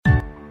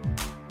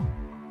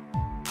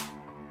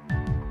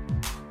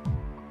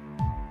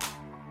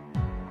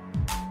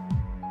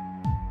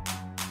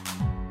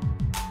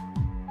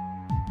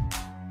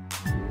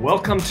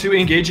Welcome to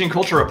Engaging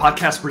Culture, a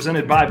podcast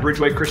presented by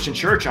Bridgeway Christian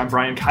Church. I'm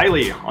Brian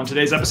Kiley. On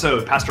today's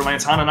episode, Pastor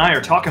Lance Hahn and I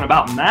are talking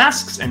about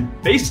masks and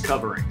face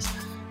coverings.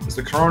 As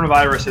the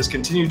coronavirus has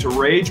continued to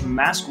rage,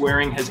 mask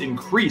wearing has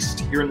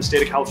increased here in the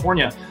state of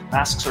California.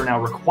 Masks are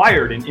now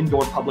required in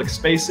indoor public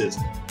spaces,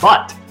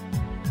 but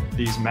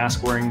these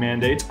mask wearing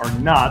mandates are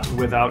not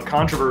without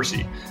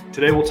controversy.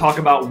 Today we'll talk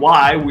about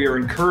why we are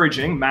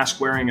encouraging mask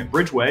wearing at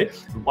Bridgeway,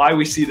 and why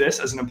we see this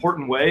as an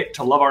important way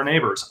to love our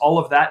neighbors. All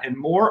of that and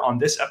more on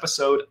this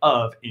episode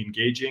of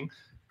Engaging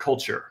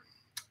Culture.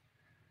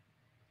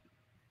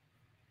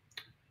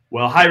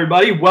 Well, hi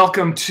everybody.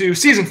 Welcome to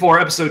Season 4,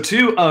 Episode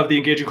 2 of the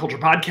Engaging Culture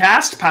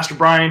podcast. Pastor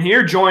Brian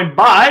here, joined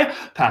by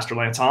Pastor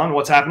Lance Hahn.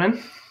 What's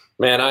happening?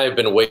 Man, I have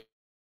been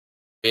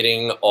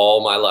waiting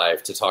all my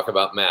life to talk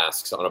about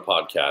masks on a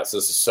podcast.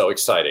 This is so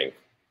exciting.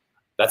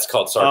 That's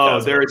called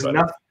sarcasm. Oh, there is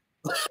nothing.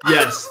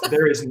 Yes,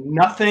 there is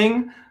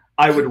nothing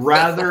I would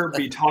rather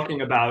be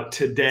talking about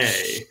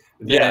today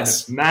than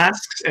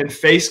masks and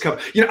face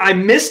cover. You know, I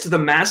missed the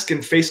mask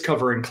and face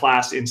covering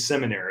class in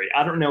seminary.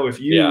 I don't know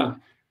if you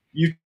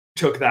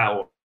took that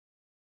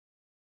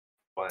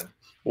one.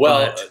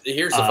 Well,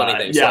 here's the funny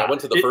thing. So I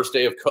went to the first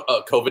day of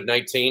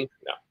COVID-19.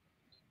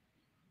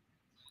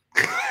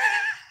 No.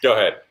 Go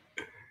ahead.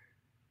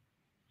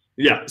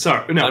 Yeah,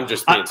 sorry. No, I'm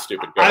just being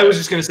stupid. I was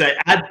just going to say,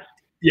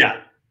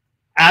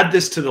 add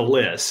this to the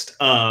list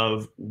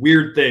of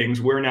weird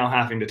things we're now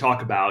having to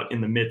talk about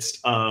in the midst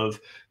of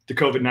the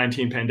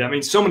COVID-19 pandemic. I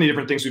mean, so many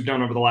different things we've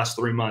done over the last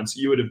 3 months,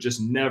 you would have just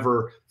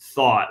never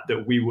thought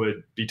that we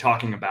would be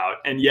talking about.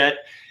 And yet,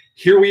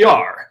 here we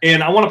are.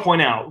 And I want to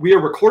point out, we are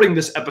recording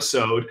this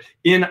episode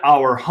in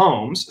our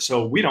homes,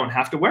 so we don't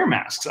have to wear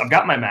masks. I've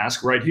got my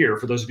mask right here.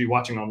 For those of you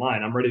watching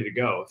online, I'm ready to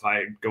go if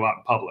I go out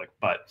in public,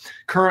 but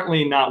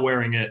currently not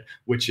wearing it,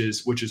 which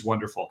is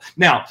wonderful.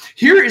 Now,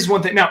 here is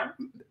one thing. Now,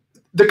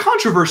 the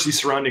controversy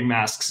surrounding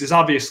masks is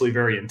obviously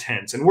very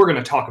intense, and we're going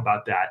to talk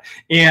about that.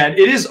 And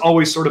it is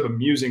always sort of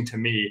amusing to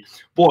me.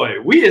 Boy,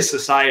 we as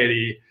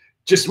society,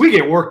 we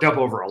get worked up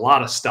over a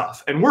lot of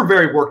stuff, and we're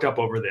very worked up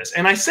over this.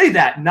 And I say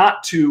that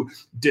not to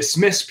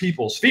dismiss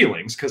people's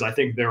feelings, because I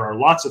think there are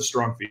lots of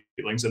strong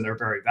feelings and they're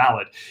very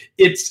valid.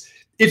 It's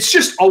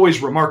just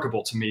always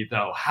remarkable to me,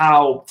 though,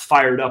 how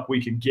fired up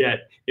we can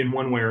get in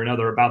one way or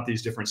another about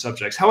these different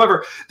subjects.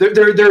 However,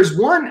 there's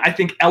one, I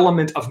think,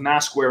 element of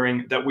mask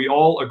wearing that we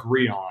all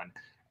agree on,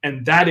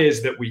 and that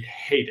is that we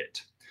hate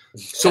it.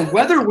 So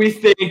whether we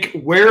think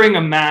wearing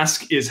a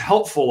mask is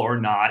helpful or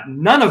not,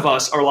 none of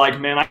us are like,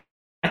 man,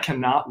 I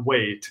cannot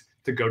wait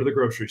to go to the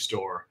grocery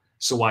store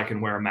so I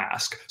can wear a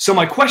mask. So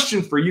my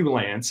question for you,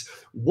 Lance,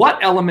 what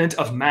element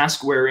of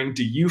mask wearing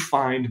do you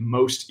find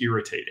most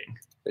irritating?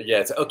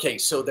 Yeah, okay,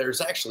 so there's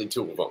actually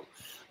two of them.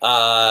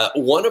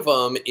 One of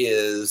them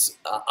is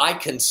I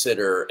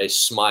consider a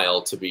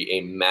smile to be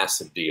a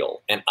massive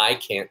deal, and I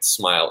can't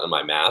smile in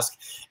my mask.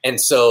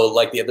 And so,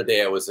 like the other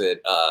day, I was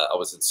at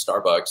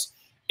Starbucks,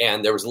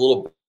 and there was a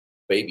little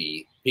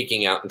baby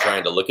peeking out and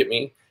trying to look at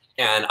me.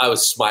 And I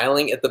was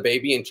smiling at the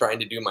baby and trying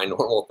to do my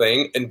normal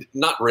thing and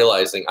not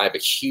realizing I have a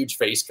huge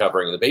face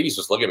covering. And the baby's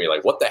just looking at me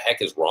like, what the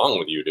heck is wrong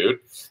with you, dude?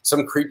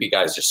 Some creepy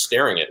guy's just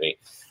staring at me.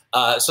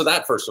 So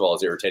that, first of all,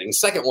 is irritating.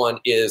 Second one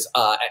is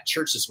at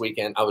church this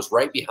weekend, I was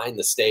right behind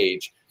the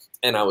stage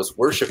and I was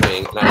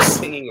worshiping and I was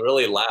singing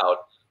really loud.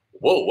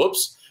 Whoa,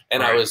 whoops.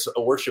 And I was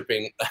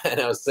worshiping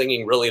and I was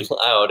singing really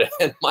loud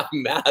and my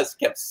mask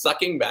kept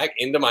sucking back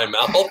into my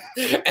mouth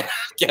and I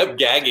kept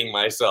gagging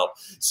myself.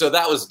 So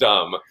that was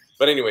dumb.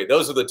 But anyway,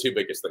 those are the two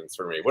biggest things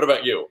for me. What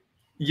about you?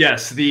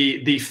 Yes,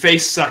 the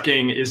face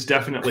sucking is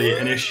definitely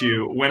an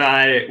issue. When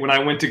I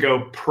went to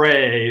go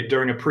pray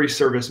during a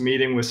pre-service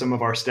meeting with some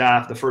of our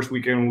staff, the first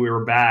weekend we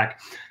were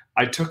back,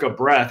 I took a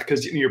breath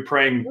because you're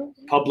praying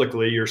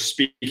publicly, you're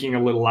speaking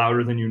a little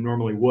louder than you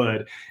normally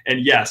would.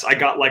 And yes, I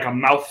got like a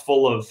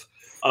mouthful of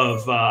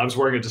I was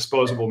wearing a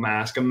disposable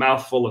mask, a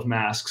mouthful of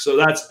masks. So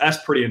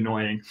that's pretty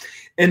annoying.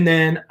 And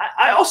then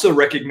I also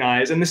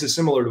recognize, and this is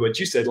similar to what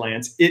you said,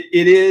 Lance, it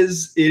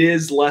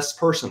is less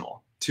personal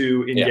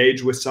to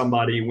engage with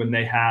somebody when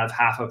they have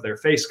half of their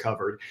face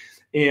covered,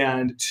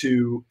 and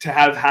to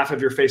have half of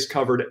your face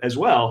covered as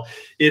well.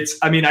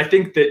 I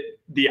think that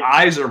the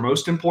eyes are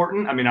most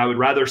important. I mean, I would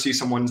rather see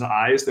someone's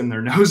eyes than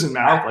their nose and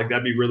mouth. Like,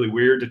 that'd be really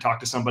weird to talk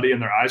to somebody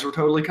and their eyes were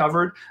totally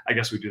covered. I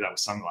guess we do that with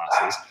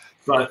sunglasses,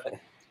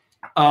 but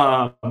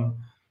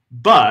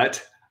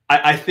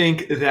I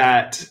think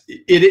that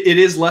it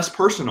is less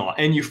personal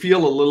and you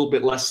feel a little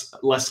bit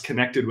less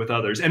connected with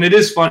others. And it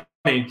is funny.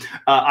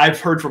 I've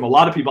heard from a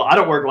lot of people, I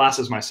don't wear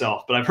glasses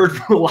myself, but I've heard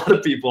from a lot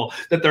of people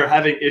that they're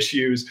having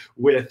issues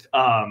with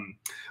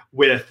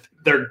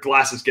their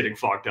glasses getting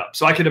fogged up.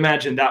 So I can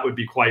imagine that would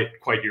be quite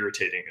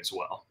irritating as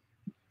well.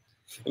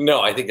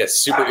 No, I think that's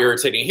super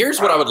irritating.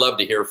 Here's what I would love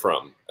to hear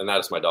from, and that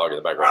is my dog in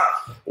the background.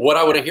 What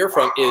I want to hear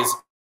from is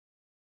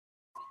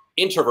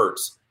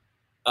introverts.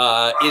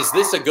 Is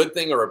this a good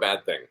thing or a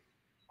bad thing?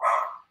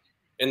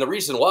 And the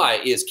reason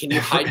why is, can you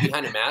hide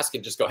behind a mask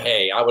and just go,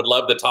 hey, I would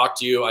love to talk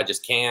to you, I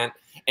just can't.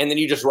 and then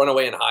you just run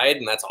away and hide,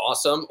 and that's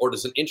awesome? Or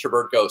does an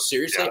introvert go,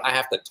 seriously, I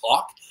have to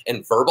talk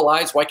and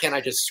verbalize? Why can't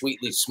I just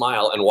sweetly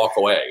smile and walk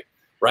away?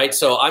 Right?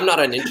 So I'm not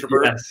an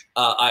introvert. Yes.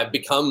 I've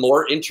become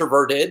more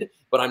introverted,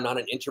 but I'm not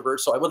an introvert.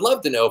 So I would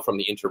love to know from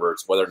the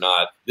introverts whether or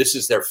not this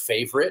is their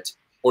favorite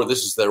or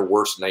this is their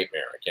worst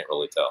nightmare. I can't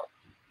really tell.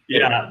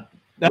 Yeah.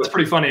 That's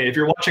pretty funny. If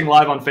you're watching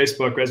live on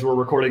Facebook as we're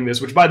recording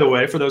this, which, by the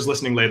way, for those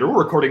listening later,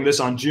 we're recording this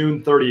on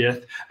June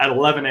 30th at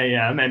 11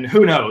 a.m. And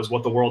who knows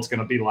what the world's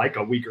going to be like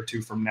a week or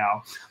two from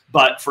now.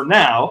 But for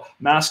now,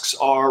 masks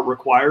are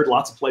required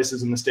lots of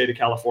places in the state of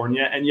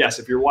California. And yes,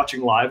 if you're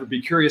watching live, I'd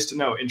be curious to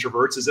know,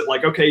 introverts, is it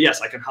like, okay,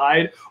 yes, I can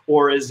hide?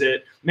 Or is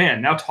it,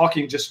 man, now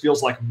talking just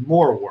feels like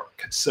more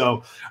work?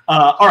 So,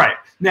 all right.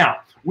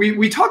 Now,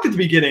 we talked at the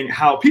beginning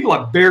how people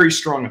have very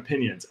strong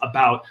opinions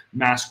about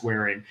mask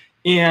wearing.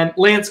 And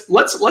Lance,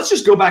 let's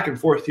just go back and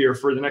forth here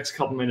for the next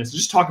couple minutes and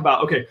just talk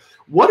about, okay,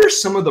 what are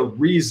some of the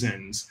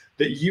reasons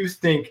that you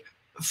think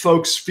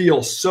folks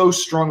feel so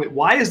strongly?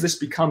 Why has this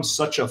become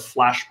such a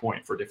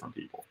flashpoint for different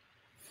people?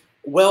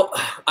 Well,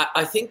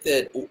 I think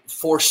that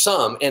for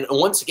some, and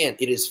once again,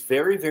 it is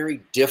very,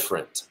 very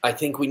different. I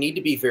think we need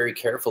to be very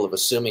careful of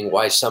assuming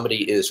why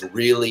somebody is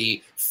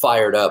really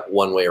fired up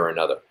one way or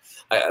another.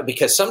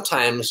 Because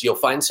sometimes you'll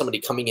find somebody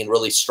coming in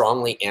really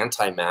strongly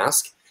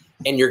anti-mask,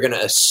 and you're going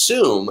to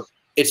assume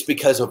it's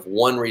because of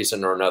one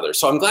reason or another.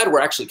 So I'm glad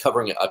we're actually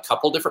covering a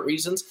couple different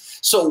reasons.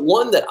 So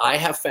one that I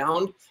have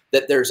found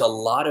that there's a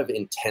lot of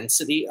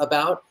intensity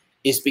about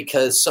is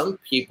because some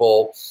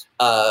people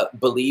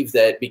believe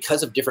that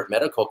because of different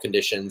medical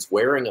conditions,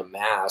 wearing a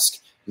mask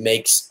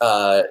makes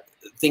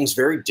things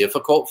very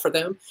difficult for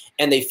them.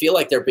 And they feel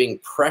like they're being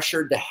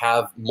pressured to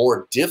have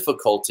more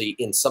difficulty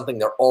in something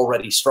they're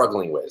already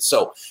struggling with.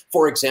 So,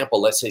 for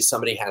example, let's say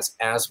somebody has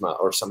asthma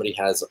or somebody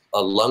has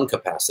a lung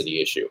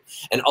capacity issue,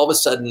 and all of a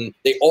sudden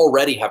they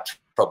already have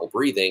trouble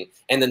breathing,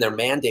 and then they're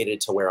mandated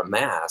to wear a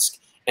mask,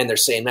 and they're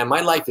saying, man,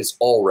 my life is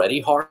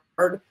already hard.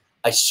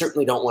 I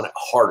certainly don't want it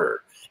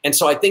harder. And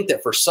so I think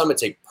that for some,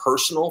 it's a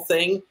personal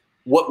thing.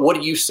 What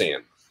are you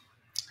saying?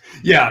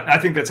 Yeah, I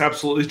think that's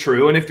absolutely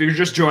true. And if you're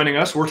just joining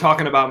us, we're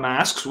talking about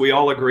masks. We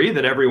all agree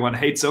that everyone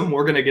hates them.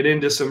 We're going to get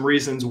into some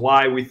reasons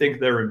why we think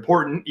they're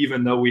important,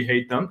 even though we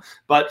hate them.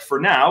 But for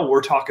now,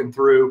 we're talking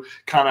through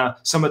kind of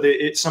some of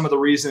the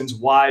reasons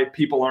why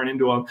people aren't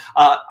into them.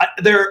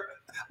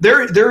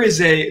 There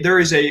is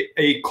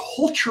a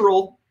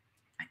cultural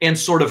and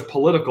sort of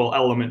political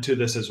element to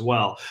this as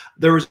well.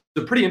 There was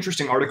a pretty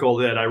interesting article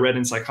that I read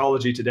in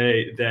Psychology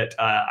Today that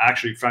I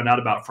actually found out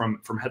about from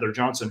Heather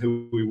Johnson,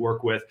 who we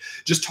work with,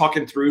 just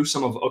talking through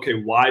some of, okay,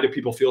 why do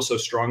people feel so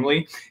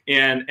strongly?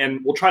 And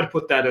we'll try to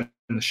put that in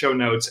the show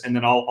notes, and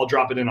then I'll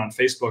drop it in on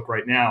Facebook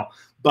right now.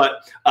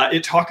 But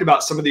it talked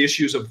about some of the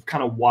issues of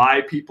kind of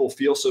why people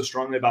feel so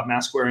strongly about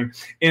mask wearing.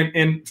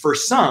 And for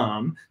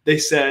some, they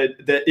said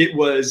that it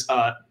was,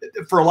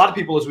 for a lot of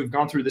people, as we've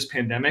gone through this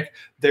pandemic,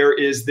 there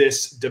is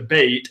this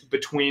debate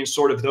between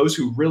sort of those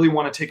who really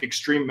want to take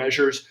extreme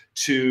measures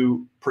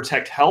to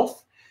protect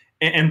health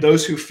and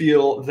those who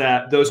feel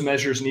that those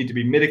measures need to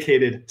be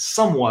mitigated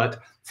somewhat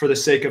for the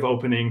sake of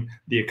opening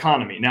the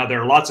economy. Now,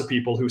 there are lots of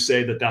people who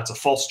say that that's a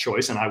false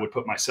choice, and I would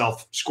put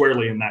myself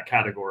squarely in that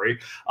category.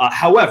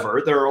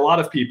 However, there are a lot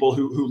of people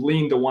who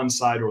lean to one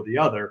side or the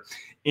other.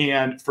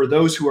 And for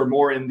those who are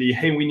more in the,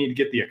 hey, we need to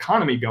get the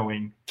economy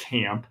going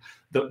camp,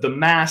 the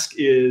mask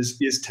is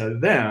to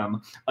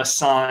them a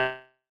sign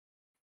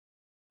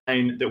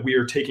that we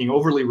are taking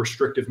overly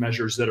restrictive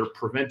measures that are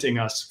preventing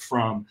us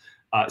from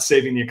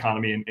saving the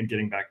economy and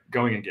getting back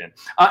going again.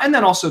 And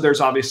then also there's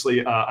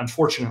obviously,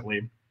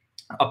 unfortunately,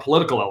 a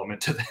political element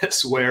to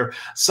this where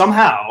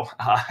somehow,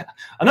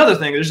 another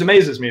thing that just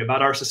amazes me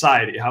about our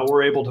society, how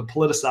we're able to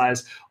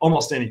politicize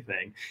almost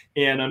anything.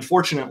 And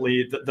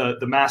unfortunately,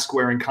 the mask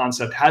wearing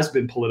concept has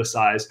been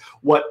politicized.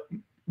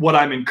 What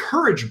I'm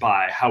encouraged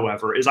by,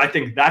 however, is I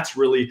think that's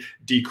really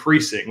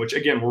decreasing, which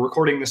again, we're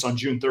recording this on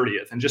June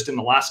 30th. And just in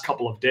the last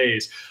couple of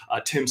days,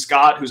 Tim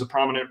Scott, who's a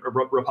prominent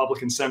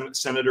Republican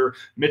senator,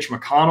 Mitch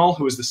McConnell,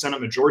 who is the Senate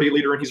Majority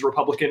Leader and he's a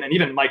Republican, and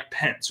even Mike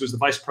Pence, who's the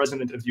Vice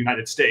President of the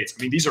United States.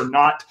 I mean, these are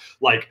not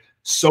like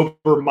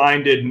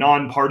sober-minded,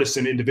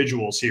 nonpartisan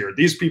individuals here.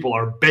 These people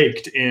are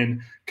baked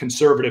in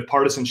conservative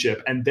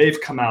partisanship, and they've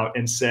come out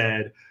and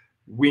said,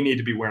 we need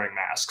to be wearing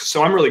masks.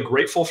 So I'm really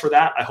grateful for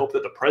that. I hope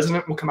that the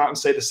president will come out and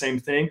say the same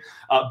thing.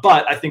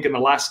 But I think in the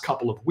last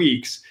couple of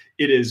weeks,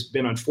 it has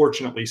been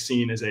unfortunately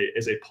seen as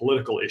a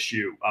political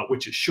issue,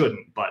 which it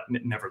shouldn't, but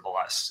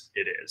nevertheless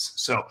it is.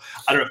 So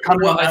I don't know.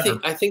 Well,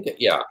 I think,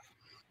 yeah.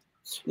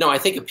 No, I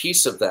think a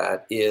piece of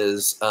that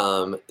is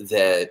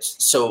that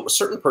so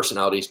certain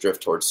personalities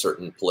drift towards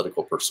certain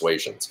political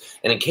persuasions.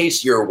 And in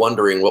case you're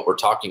wondering what we're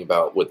talking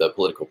about with the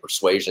political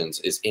persuasions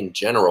is in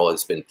general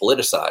has been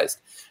politicized,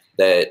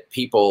 that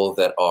people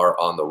that are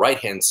on the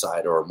right-hand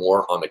side or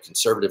more on the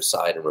conservative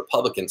side and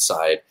Republican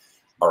side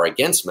are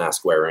against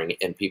mask wearing,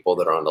 and people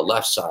that are on the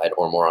left side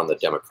or more on the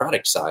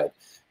Democratic side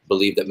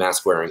believe that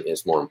mask wearing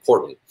is more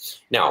important.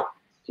 Now,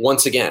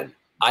 once again,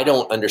 I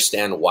don't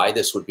understand why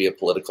this would be a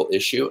political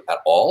issue at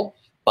all,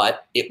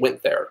 but it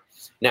went there.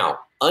 Now,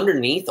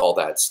 underneath all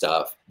that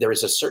stuff, there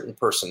is a certain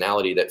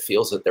personality that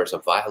feels that there's a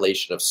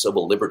violation of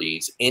civil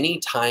liberties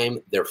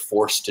anytime they're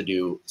forced to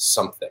do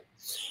something.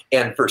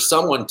 And for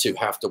someone to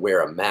have to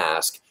wear a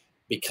mask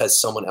because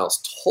someone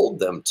else told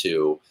them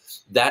to,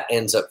 that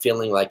ends up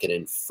feeling like an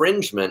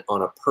infringement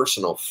on a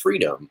personal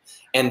freedom.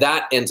 And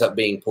that ends up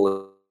being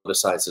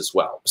politicized as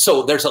well.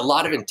 So there's a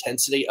lot of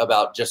intensity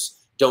about just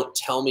don't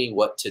tell me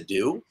what to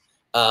do.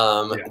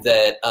 Now,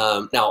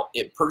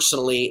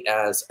 personally,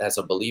 as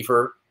a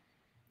believer,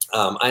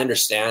 I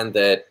understand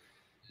that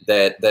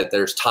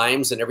there's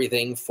times and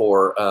everything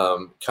for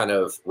kind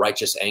of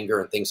righteous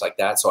anger and things like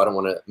that. So I don't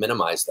want to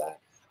minimize that.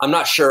 I'm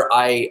not sure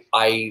I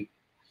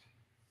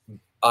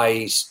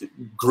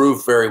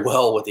groove very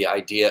well with the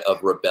idea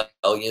of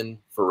rebellion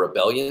for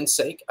rebellion's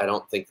sake. I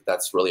don't think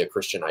that's really a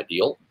Christian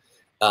ideal.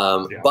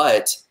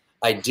 But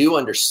I do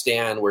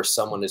understand where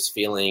someone is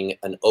feeling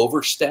an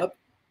overstep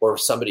or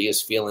somebody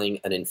is feeling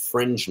an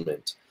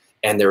infringement,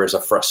 and there is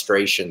a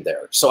frustration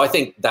there. So I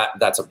think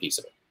that's a piece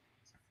of it.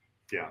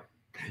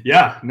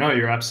 Yeah, no,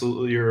 you're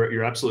absolutely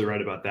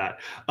right about that.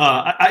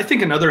 I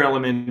think another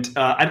element,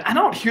 I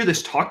don't hear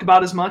this talked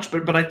about as much,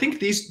 but I think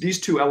these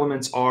two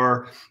elements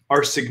are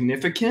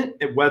significant,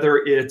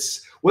 whether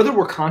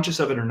we're conscious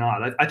of it or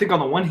not. I think on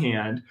the one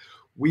hand,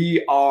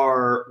 we're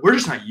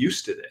just not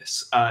used to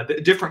this.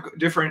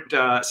 Different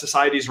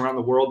societies around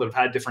the world that have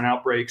had different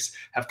outbreaks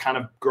have kind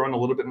of grown a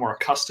little bit more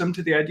accustomed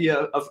to the idea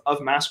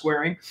of mask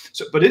wearing.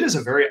 So, but it is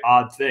a very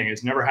odd thing.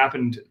 It's never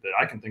happened that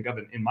I can think of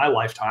in my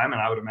lifetime,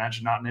 and I would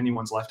imagine not in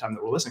anyone's lifetime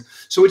that we're listening.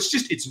 So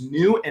it's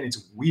new and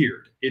it's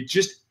weird. It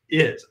just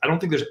is. I don't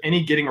think there's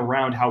any getting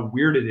around how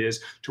weird it is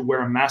to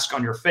wear a mask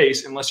on your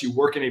face unless you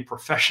work in a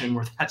profession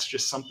where that's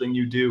just something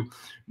you do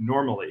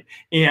normally.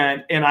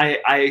 And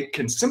I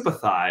can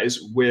sympathize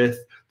with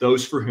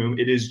those for whom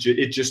it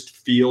just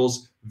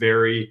feels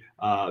very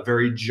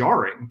very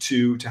jarring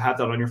to have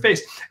that on your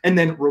face. And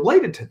then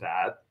related to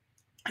that,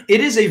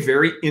 it is a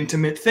very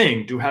intimate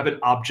thing to have an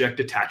object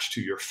attached to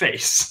your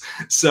face.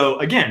 So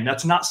again,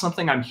 that's not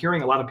something I'm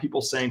hearing a lot of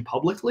people saying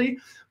publicly,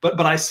 but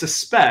I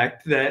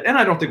suspect that, and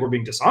I don't think we're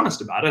being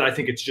dishonest about it, I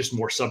think it's just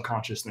more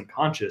subconscious than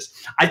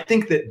conscious. I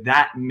think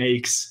that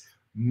makes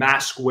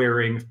mask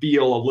wearing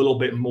feel a little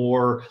bit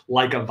more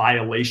like a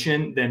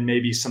violation than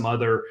maybe some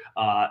other,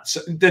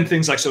 than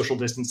things like social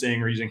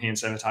distancing or using hand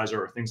sanitizer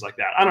or things like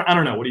that. I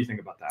don't know. What do you think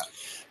about that?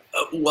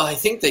 Well, I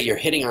think that you're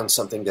hitting on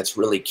something that's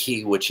really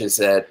key, which is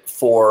that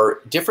for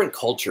different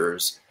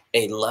cultures,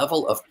 a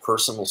level of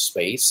personal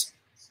space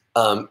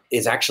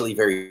is actually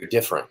very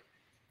different.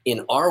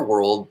 In our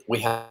world, we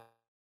have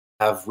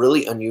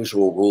really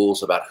unusual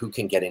rules about who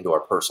can get into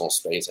our personal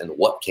space and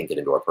what can get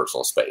into our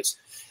personal space.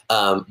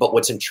 But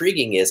what's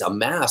intriguing is a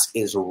mask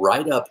is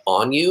right up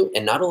on you,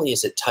 and not only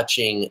is it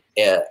touching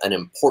an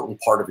important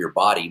part of your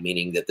body,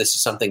 meaning that this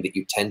is something that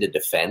you tend to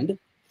defend.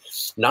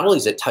 Not only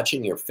is it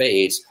touching your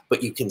face,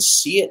 but you can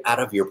see it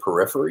out of your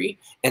periphery.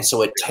 And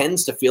so it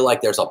tends to feel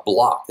like there's a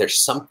block. There's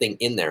something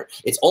in there.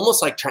 It's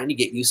almost like trying to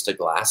get used to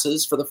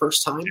glasses for the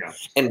first time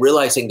and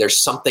realizing there's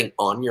something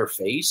on your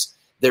face.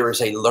 There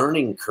is a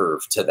learning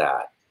curve to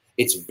that.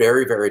 It's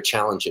very, very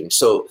challenging.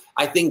 So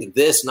I think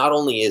this, not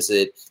only is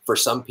it for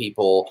some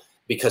people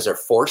because they're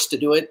forced to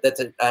do it,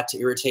 that's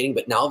irritating,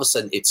 but now all of a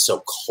sudden it's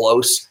so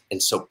close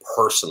and so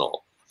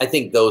personal. I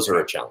think those are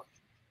a challenge.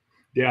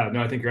 Yeah,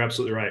 no, I think you're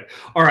absolutely right.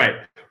 All right,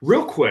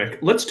 real quick,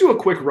 let's do a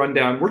quick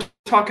rundown. We're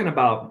talking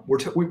about,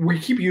 we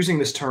keep using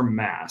this term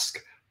mask,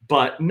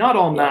 but not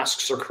all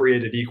masks are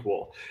created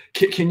equal.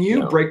 Can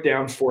you break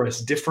down for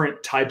us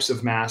different types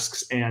of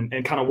masks and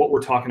kind of what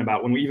we're talking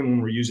about when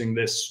we're using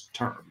this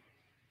term?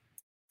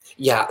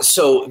 Yeah,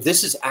 so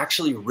this is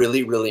actually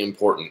really, really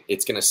important.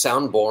 It's going to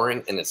sound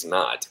boring, and it's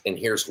not. And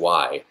here's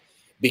why.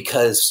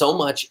 Because so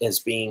much is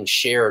being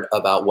shared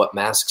about what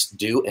masks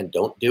do and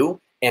don't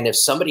do. And if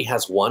somebody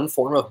has one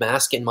form of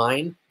mask in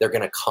mind, they're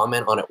going to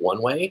comment on it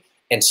one way.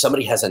 And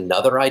somebody has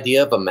another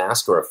idea of a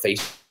mask or a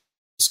face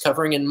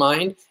covering in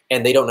mind,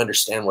 and they don't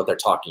understand what they're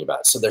talking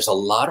about. So there's a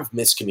lot of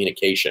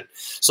miscommunication.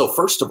 So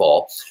first of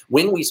all,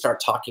 when we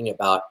start talking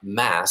about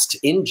masks,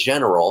 in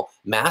general,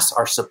 masks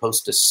are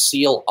supposed to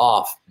seal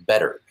off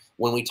better.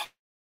 When we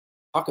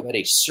talk about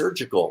a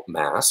surgical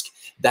mask,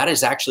 that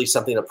is actually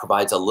something that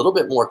provides a little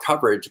bit more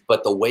coverage,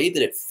 but the way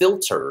that it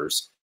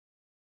filters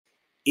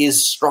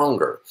is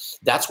stronger.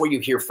 That's where you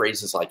hear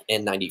phrases like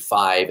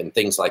N95 and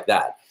things like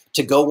that.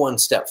 To go one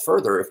step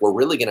further, if we're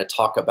really going to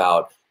talk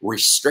about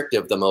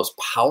restrictive, the most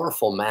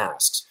powerful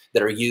masks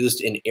that are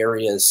used in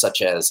areas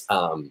such as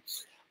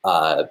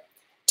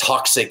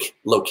toxic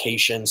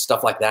locations,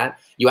 stuff like that,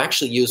 you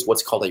actually use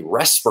what's called a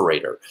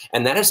respirator.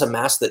 And that is a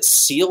mask that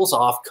seals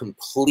off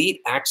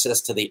complete access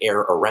to the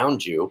air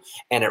around you,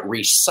 and it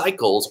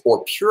recycles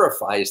or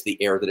purifies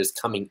the air that is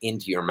coming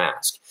into your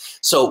mask.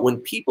 So when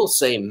people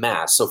say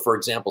mask, so for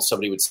example,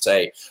 somebody would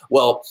say,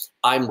 well,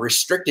 I'm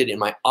restricted in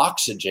my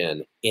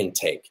oxygen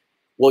intake.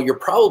 Well, you're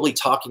probably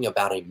talking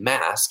about a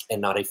mask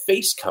and not a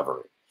face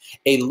covering.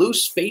 A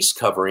loose face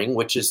covering,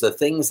 which is the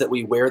things that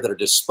we wear that are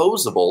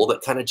disposable,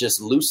 that kind of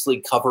just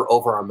loosely cover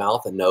over our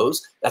mouth and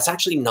nose, that's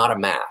actually not a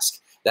mask.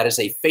 That is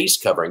a face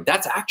covering.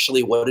 That's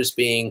actually what is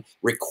being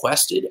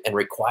requested and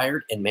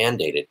required and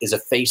mandated, is a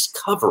face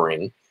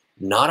covering,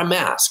 not a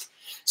mask.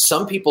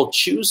 Some people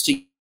choose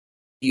to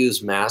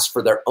use masks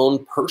for their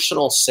own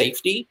personal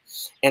safety,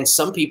 and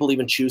some people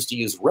even choose to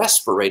use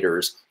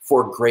respirators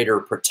for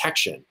greater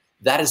protection.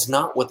 That is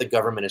not what the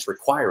government is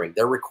requiring.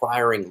 They're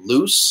requiring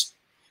loose,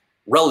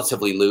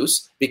 relatively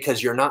loose,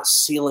 because you're not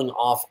sealing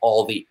off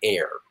all the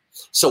air.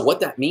 So what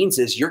that means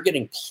is you're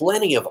getting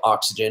plenty of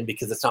oxygen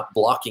because it's not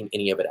blocking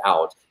any of it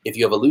out. If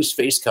you have a loose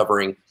face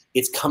covering,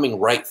 it's coming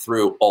right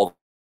through all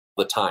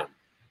the time.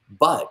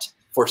 But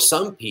for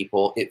some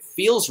people, it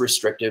feels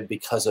restrictive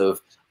because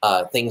of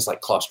things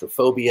like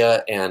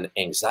claustrophobia and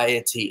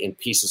anxiety and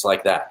pieces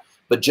like that.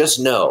 But just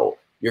know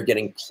you're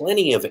getting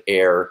plenty of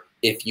air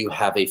if you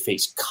have a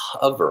face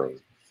covering,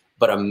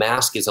 but a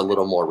mask is a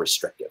little more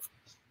restrictive.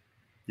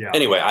 Yeah.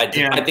 Anyway, I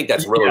think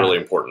that's really, really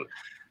important.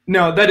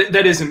 No,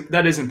 that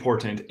is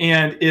important.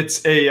 And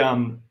it's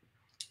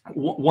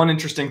one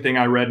interesting thing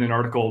I read in an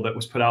article that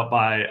was put out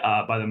by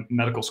the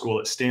medical school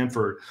at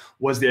Stanford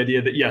was the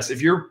idea that, yes,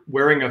 if you're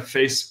wearing a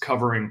face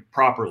covering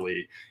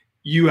properly,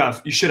 you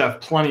should have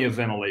plenty of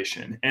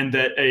ventilation, and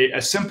that a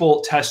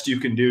simple test you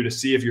can do to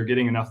see if you're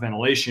getting enough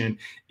ventilation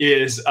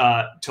is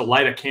to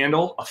light a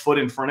candle a foot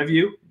in front of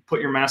you,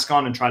 put your mask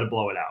on, and try to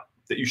blow it out.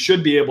 That you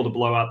should be able to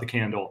blow out the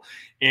candle,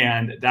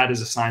 and that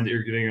is a sign that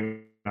you're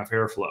getting enough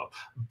airflow.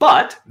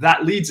 But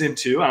that leads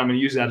into, and I'm going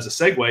to use that as a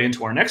segue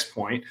into our next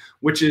point,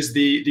 which is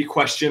the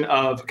question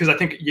of, because I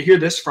think you hear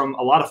this from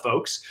a lot of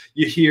folks.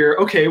 You hear,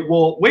 okay,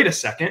 well, wait a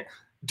second.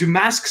 Do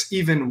masks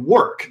even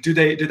work? Do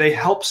they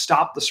help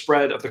stop the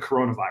spread of the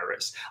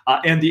coronavirus?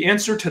 And the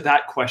answer to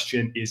that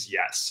question is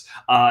yes.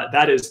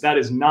 That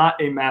is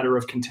not a matter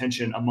of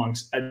contention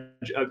amongst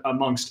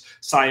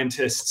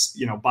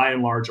scientists, by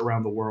and large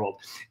around the world.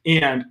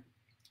 And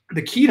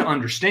the key to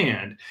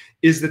understand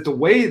is that the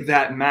way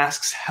that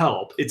masks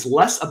help, it's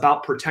less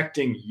about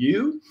protecting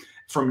you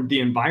from the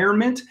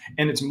environment,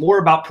 and it's more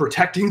about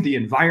protecting the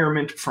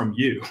environment from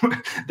you.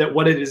 That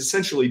what it is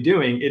essentially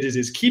doing, it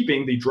is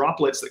keeping the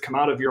droplets that come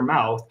out of your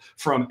mouth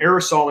from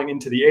aerosoling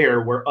into the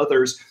air where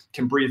others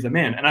can breathe them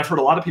in. And I've heard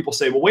a lot of people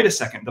say, well, wait a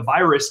second, the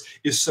virus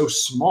is so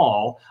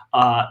small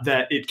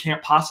that it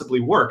can't possibly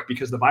work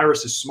because the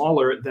virus is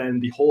smaller than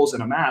the holes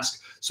in a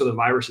mask, so the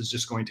virus is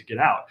just going to get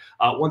out.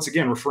 Once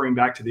again, referring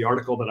back to the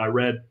article that I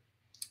read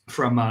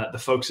from the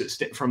folks at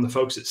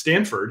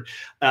Stanford,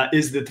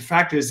 is that the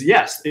fact is,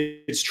 yes,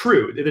 it's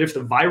true that if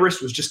the virus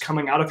was just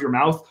coming out of your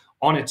mouth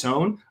on its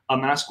own, a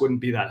mask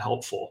wouldn't be that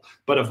helpful.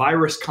 But a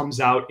virus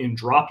comes out in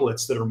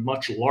droplets that are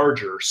much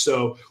larger.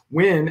 So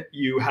when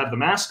you have the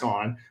mask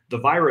on, the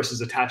virus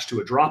is attached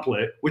to a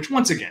droplet, which,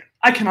 once again,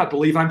 I cannot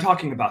believe I'm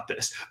talking about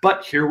this,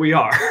 but here we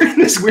are in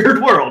this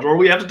weird world where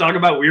we have to talk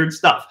about weird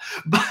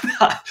stuff. But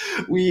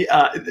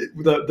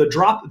the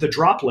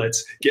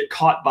droplets get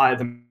caught by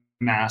the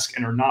mask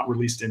and are not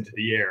released into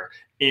the air.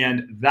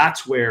 And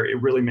that's where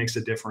it really makes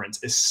a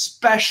difference,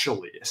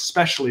 especially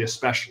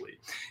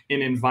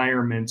in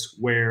environments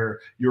where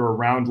you're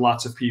around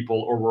lots of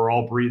people or we're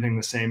all breathing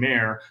the same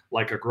air,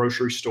 like a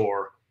grocery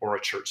store or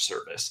a church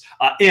service.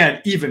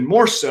 And even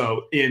more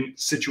so in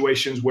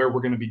situations where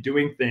we're going to be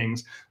doing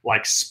things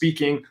like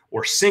speaking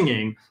or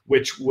singing,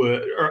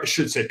 or I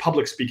should say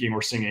public speaking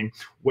or singing,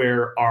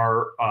 where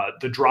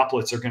the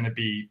droplets are going to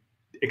be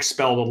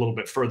expelled a little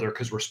bit further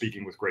because we're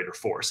speaking with greater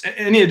force.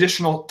 Any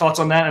additional thoughts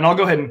on that? And I'll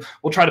go ahead and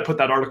we'll try to put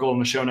that article in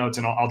the show notes,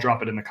 and I'll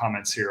drop it in the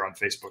comments here on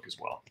Facebook as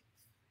well.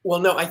 Well,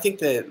 no, I think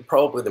that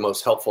probably the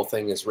most helpful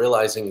thing is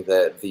realizing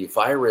that the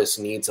virus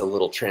needs a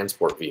little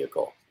transport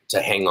vehicle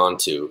to hang on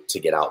to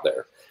get out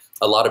there.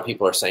 A lot of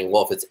people are saying,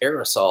 well, if it's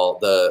aerosol,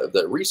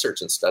 the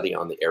research and study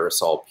on the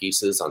aerosol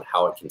pieces on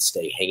how it can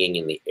stay hanging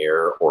in the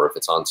air or if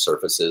it's on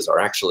surfaces are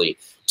actually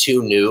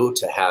too new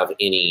to have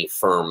any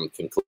firm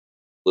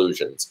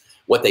conclusions.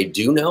 What they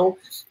do know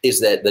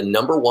is that the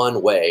number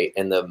one way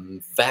and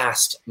the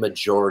vast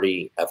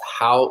majority of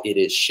how it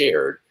is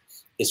shared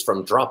is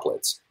from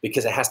droplets,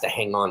 because it has to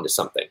hang on to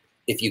something.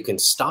 If you can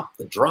stop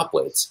the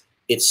droplets,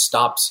 it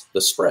stops the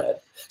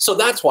spread. So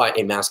that's why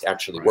a mask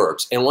actually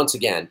works. And once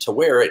again, to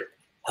wear it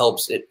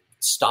helps it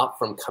stop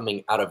from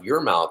coming out of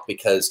your mouth,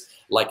 because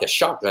like a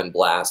shotgun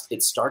blast,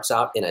 it starts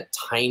out in a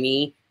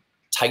tiny,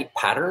 tight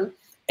pattern,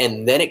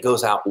 and then it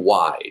goes out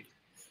wide.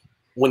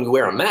 When you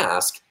wear a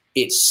mask,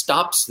 it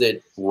stops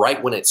it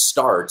right when it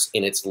starts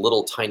in its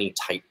little tiny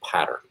tight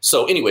pattern.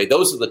 So anyway,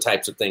 those are the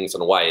types of things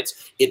and why it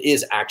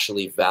is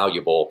actually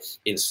valuable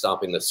in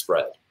stopping the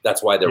spread.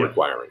 That's why they're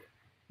requiring it.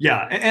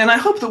 Yeah, and I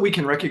hope that we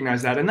can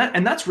recognize that,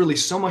 and that's really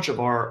so much of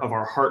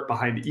our heart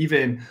behind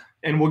even.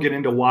 And we'll get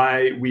into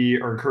why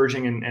we are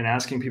encouraging and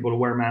asking people to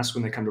wear masks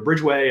when they come to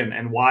Bridgeway,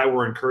 and why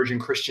we're encouraging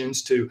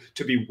Christians to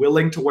be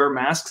willing to wear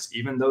masks,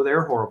 even though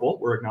they're horrible.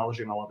 We're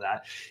acknowledging all of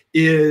that.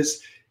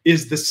 Is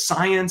the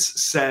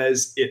science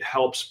says it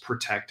helps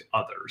protect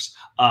others.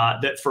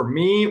 That for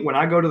me, when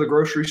I go to the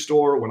grocery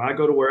store, when I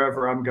go to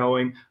wherever I'm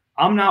going,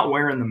 I'm not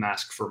wearing the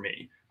mask for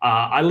me.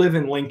 I live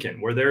in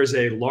Lincoln, where there's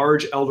a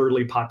large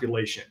elderly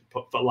population.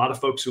 A lot of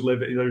folks who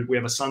live, we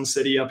have a Sun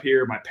City up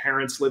here. My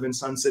parents live in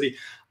Sun City.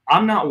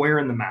 I'm not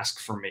wearing the mask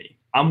for me.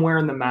 I'm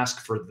wearing the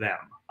mask for them.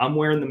 I'm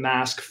wearing the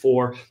mask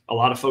for a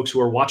lot of folks who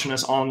are watching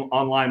us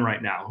online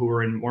right now, who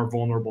are in more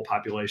vulnerable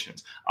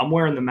populations. I'm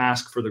wearing the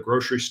mask for the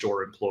grocery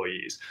store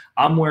employees.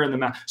 I'm wearing the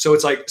mask. So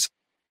it's like,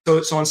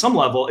 so on some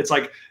level, it's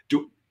like,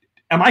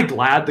 am I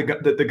glad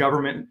that the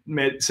government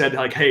said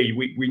like, hey,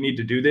 we need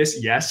to do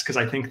this? Yes, because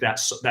I think that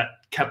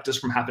kept us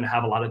from having to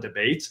have a lot of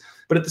debates.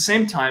 But at the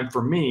same time,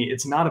 for me,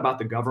 it's not about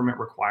the government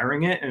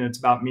requiring it. And it's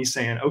about me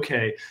saying,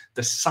 okay,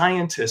 the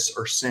scientists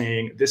are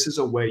saying this is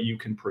a way you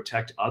can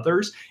protect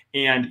others.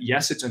 And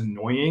yes, it's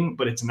annoying,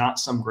 but it's not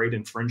some great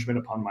infringement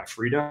upon my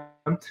freedom.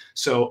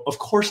 So of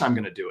course I'm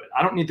going to do it.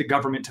 I don't need the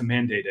government to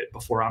mandate it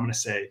before I'm going to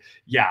say,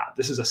 yeah,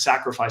 this is a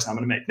sacrifice I'm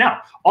going to make.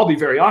 Now, I'll be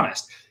very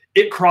honest.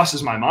 It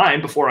crosses my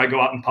mind before I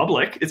go out in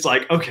public. It's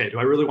like, okay, do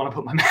I really want to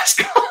put my mask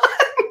on?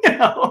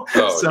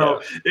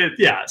 So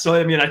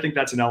I mean, I think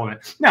that's an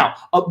element. Now,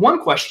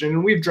 one question,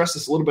 and we've addressed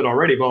this a little bit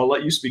already, but I'll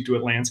let you speak to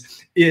it,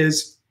 Lance,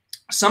 is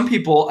some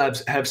people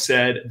have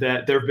said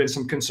that there have been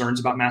some concerns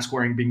about mask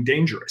wearing being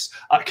dangerous.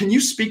 Can you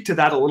speak to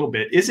that a little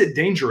bit? Is it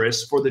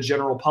dangerous for the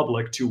general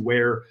public to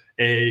wear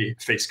a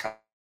face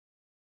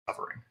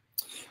covering?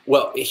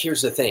 Well,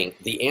 here's the thing.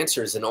 The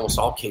answer is, in almost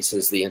all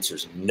cases, the answer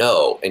is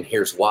no. And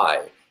here's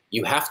why.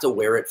 You have to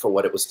wear it for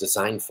what it was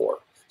designed for.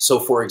 So,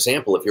 for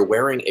example, if you're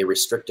wearing a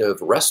restrictive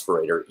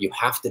respirator, you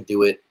have to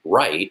do it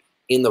right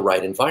in the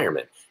right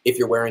environment. If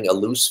you're wearing a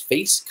loose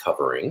face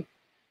covering,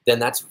 then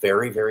that's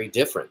very, very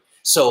different.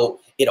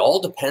 So it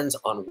all depends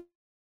on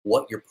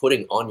what you're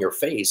putting on your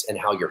face and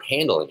how you're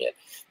handling it.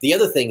 The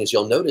other thing is,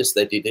 you'll notice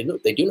that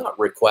they do not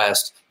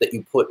request that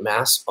you put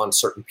masks on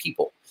certain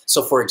people.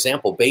 So, for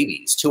example,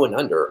 babies 2 and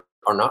under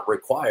are not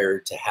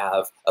required to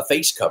have a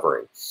face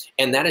covering.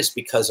 And that is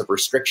because of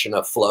restriction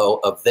of flow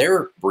of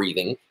their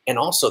breathing. And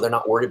also they're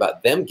not worried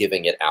about them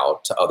giving it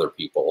out to other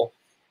people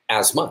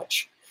as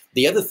much.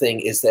 The other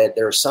thing is that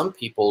there are some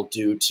people,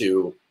 due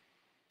to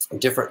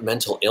different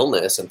mental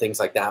illness and things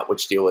like that,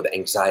 which deal with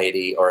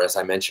anxiety, or as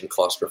I mentioned,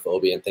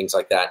 claustrophobia and things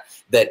like that,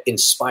 that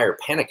inspire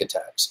panic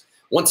attacks.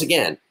 Once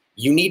again,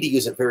 you need to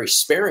use it very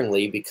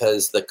sparingly,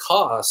 because the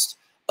cost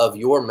of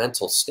your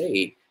mental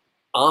state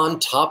on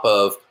top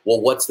of, well,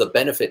 what's the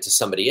benefit to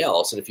somebody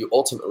else? And if you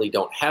ultimately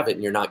don't have it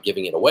and you're not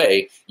giving it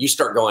away, you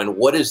start going,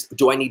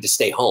 do I need to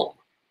stay home?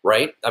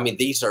 Right? I mean,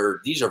 these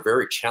are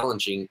very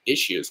challenging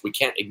issues. We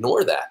can't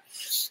ignore that.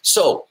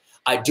 So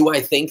I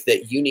think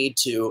that you need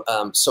to,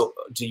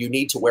 do you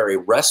need to wear a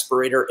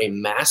respirator, a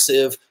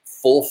massive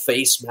full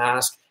face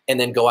mask, and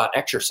then go out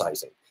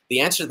exercising? The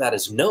answer to that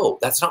is no.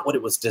 That's not what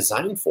it was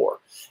designed for.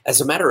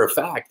 As a matter of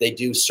fact, they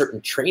do certain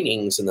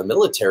trainings in the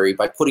military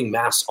by putting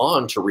masks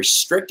on to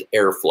restrict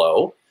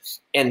airflow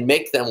and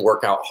make them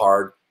work out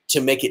hard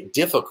to make it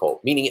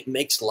difficult, meaning it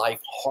makes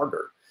life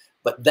harder.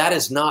 But that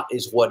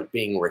is what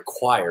being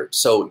required.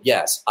 So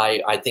yes,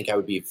 I think I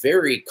would be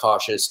very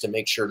cautious to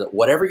make sure that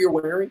whatever you're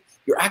wearing,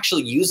 you're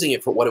actually using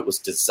it for what it was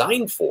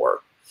designed for.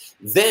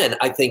 Then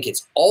I think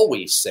it's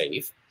always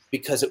safe,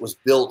 because it was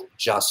built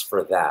just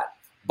for that.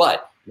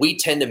 But we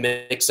tend to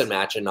mix and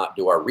match and not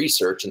do our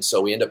research. And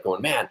so we end up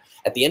going, man,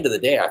 at the end of the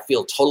day, I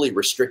feel totally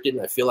restricted,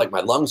 and I feel like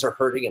my lungs are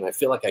hurting, and I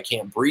feel like I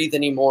can't breathe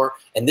anymore.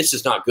 And this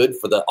is not good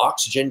for the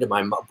oxygen to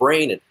my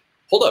brain. And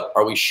hold up,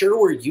 are we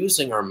sure we're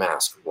using our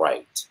mask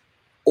right,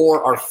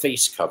 or our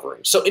face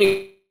covering? So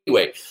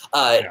anyway,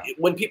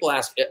 when people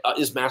ask,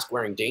 is mask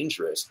wearing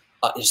dangerous?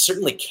 It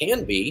certainly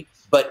can be,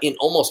 but in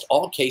almost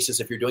all cases,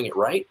 if you're doing it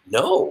right,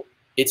 no,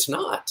 it's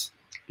not.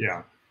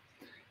 Yeah.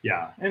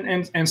 Yeah.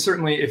 And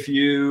certainly if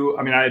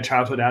I had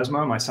childhood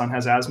asthma, my son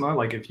has asthma.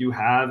 Like, if you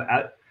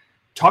have,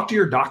 talk to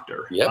your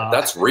doctor. Yeah,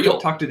 that's real.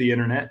 Talk to the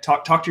internet,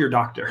 talk to your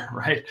doctor,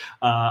 right?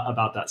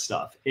 About that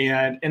stuff.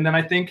 And then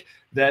I think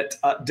that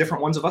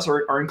different ones of us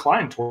are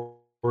inclined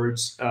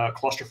towards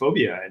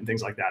claustrophobia and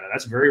things like that. And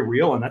that's very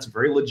real, and that's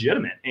very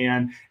legitimate.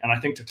 And I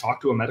think to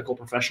talk to a medical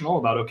professional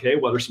about, okay,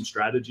 what are some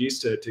strategies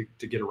to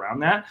get around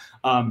that?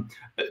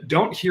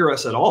 Don't hear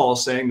us at all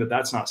saying that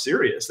that's not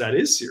serious. That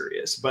is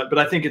serious. But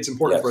I think it's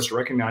important for us to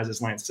recognize,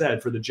 as Lance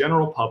said, for the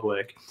general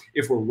public,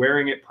 if we're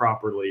wearing it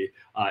properly,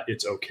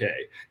 it's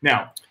okay.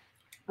 Now,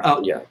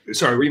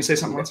 sorry, were you going to say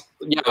something, Lance?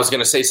 Yeah, I was going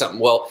to say something.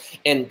 Well,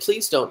 and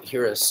please don't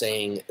hear us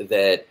saying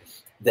that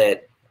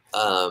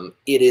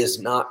it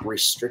is not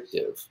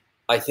restrictive.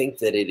 I think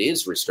that it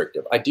is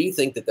restrictive. I do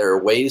think that there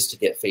are ways to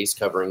get face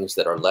coverings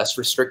that are less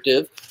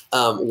restrictive.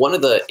 One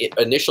of the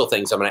initial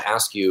things I'm going to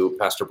ask you,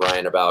 Pastor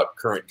Brian, about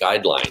current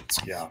guidelines,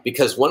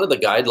 because one of the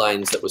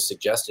guidelines that was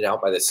suggested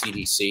out by the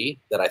CDC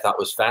that I thought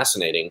was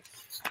fascinating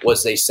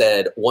was, they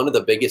said one of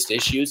the biggest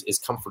issues is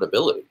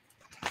comfortability.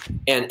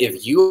 And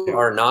if you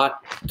are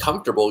not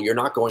comfortable, you're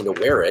not going to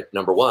wear it,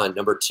 number one.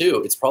 Number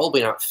two, it's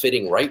probably not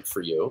fitting right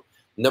for you.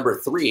 Number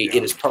three,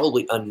 it is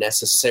probably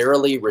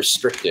unnecessarily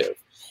restrictive.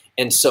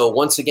 And so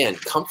once again,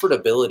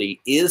 comfortability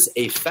is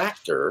a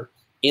factor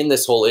in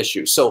this whole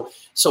issue. So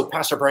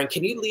Pastor Brian,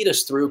 can you lead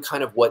us through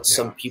kind of what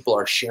some people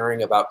are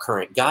sharing about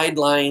current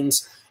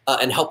guidelines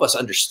and help us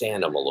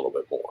understand them a little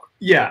bit more?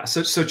 Yeah.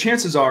 So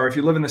chances are, if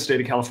you live in the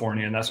state of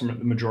California, and that's where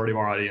the majority of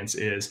our audience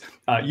is,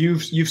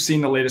 you've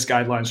seen the latest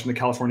guidelines from the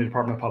California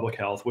Department of Public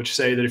Health, which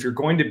say that if you're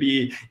going to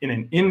be in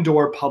an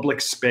indoor public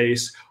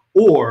space,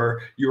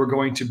 or you are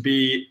going to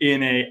be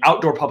in an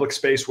outdoor public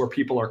space where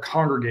people are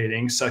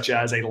congregating, such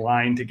as a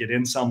line to get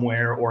in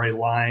somewhere, or a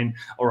line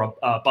or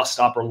a bus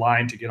stop or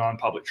line to get on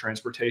public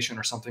transportation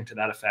or something to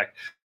that effect,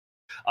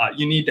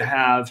 you need to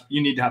have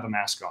a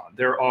mask on.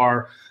 There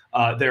are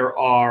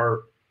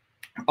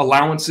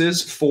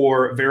allowances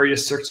for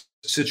various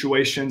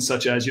situations,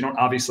 such as you don't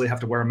obviously have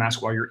to wear a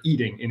mask while you're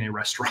eating in a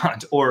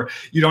restaurant, or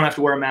you don't have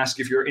to wear a mask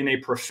if you're in a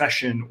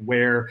profession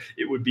where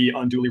it would be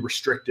unduly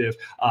restrictive.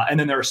 And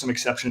then there are some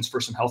exceptions for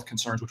some health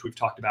concerns, which we've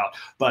talked about.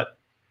 But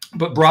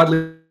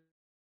broadly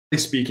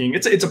speaking,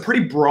 it's a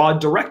pretty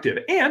broad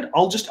directive, and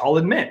I'll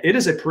admit it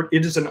is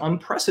an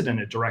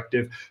unprecedented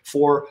directive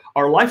for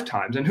our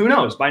lifetimes. And who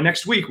knows, by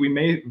next week we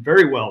may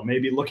very well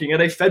be looking at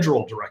a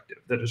federal directive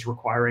that is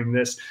requiring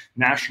this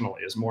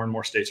nationally, as more and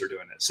more states are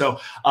doing it. So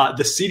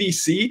the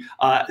CDC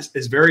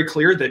is very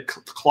clear that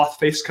cloth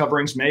face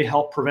coverings may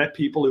help prevent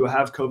people who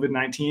have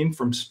COVID-19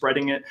 from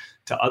spreading it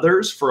to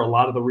others for a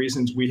lot of the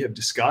reasons we have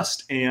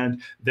discussed.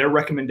 And their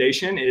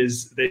recommendation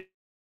is they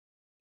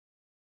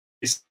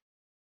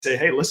say,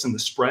 hey, listen, the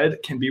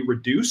spread can be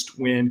reduced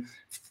when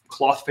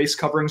cloth face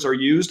coverings are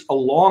used,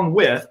 along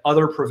with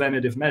other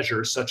preventative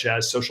measures such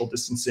as social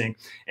distancing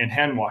and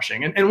hand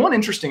washing. And one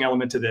interesting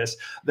element to this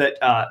that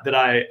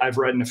I've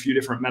read in a few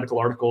different medical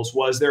articles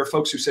was there are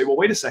folks who say, well,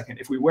 wait a second,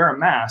 if we wear a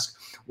mask,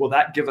 will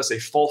that give us a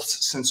false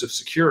sense of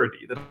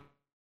security, that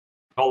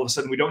all of a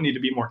sudden we don't need to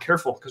be more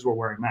careful because we're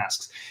wearing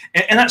masks?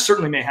 And that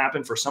certainly may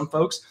happen for some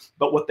folks,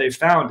 but what they've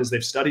found as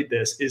they've studied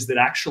this is that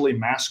actually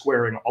mask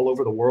wearing all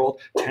over the world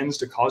tends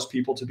to cause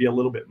people to be a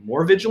little bit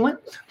more vigilant,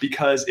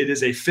 because it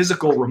is a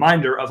physical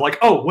reminder of like,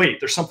 oh, wait,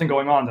 there's something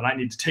going on that I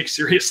need to take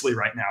seriously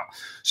right now.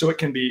 So it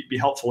can be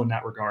helpful in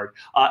that regard.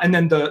 And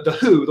then the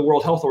WHO, the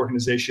World Health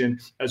Organization,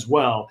 as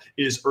well,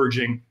 is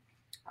urging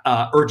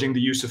the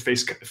use of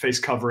face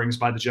coverings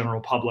by the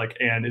general public,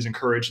 and is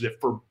encouraged it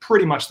for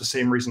pretty much the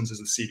same reasons as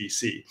the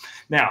CDC.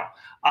 Now,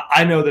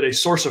 I know that a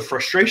source of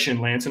frustration,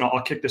 Lance, and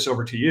I'll kick this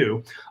over to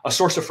you, a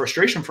source of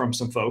frustration from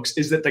some folks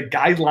is that the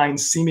guidelines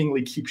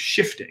seemingly keep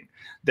shifting.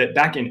 That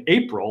back in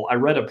April, I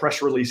read a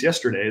press release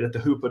yesterday that the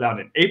WHO put out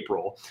in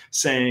April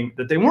saying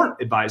that they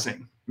weren't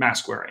advising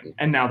mask wearing,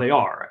 and now they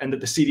are, and that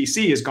the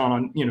CDC has gone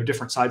on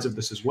different sides of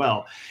this as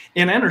well.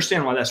 And I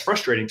understand why that's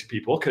frustrating to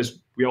people, because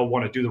we all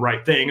want to do the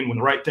right thing, and when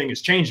the right thing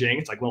is changing,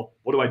 it's like, well,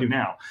 what do I do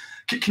now?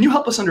 Can you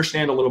help us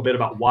understand a little bit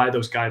about why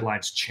those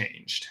guidelines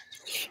changed?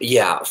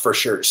 Yeah, for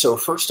sure. So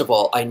first of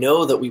all, I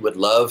know that we would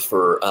love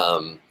for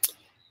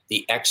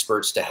the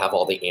experts to have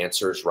all the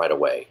answers right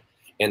away.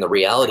 And the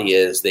reality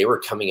is they were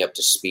coming up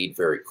to speed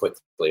very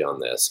quickly on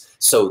this.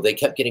 So they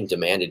kept getting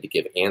demanded to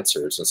give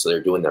answers, and so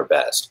they're doing their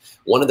best.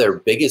 One of their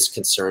biggest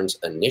concerns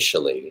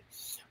initially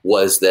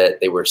was that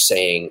they were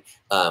saying,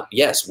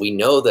 yes, we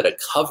know that a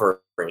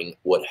covering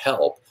would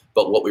help,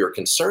 but what we were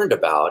concerned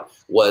about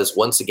was,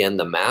 once again,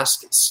 the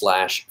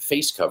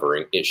mask/face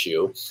covering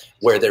issue,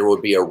 where there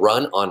would be a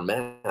run on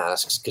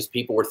masks because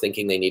people were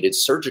thinking they needed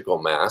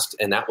surgical masks,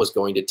 and that was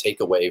going to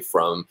take away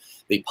from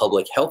the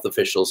public health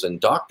officials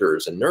and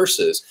doctors and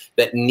nurses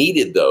that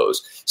needed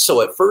those.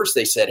 So at first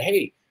they said,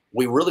 hey,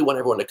 we really want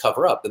everyone to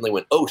cover up. Then they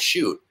went, oh,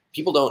 shoot.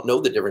 People don't know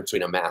the difference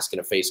between a mask and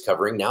a face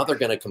covering. Now they're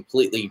going to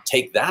completely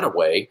take that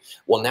away.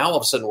 Well, now all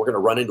of a sudden we're going to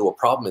run into a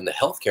problem in the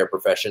healthcare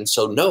profession.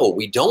 So no,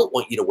 we don't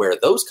want you to wear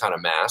those kind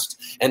of masks.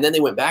 And then they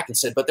went back and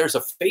said, but there's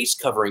a face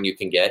covering you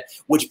can get,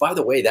 which, by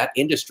the way, that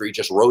industry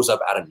just rose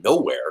up out of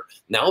nowhere.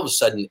 Now all of a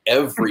sudden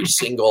every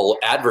single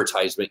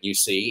advertisement you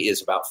see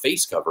is about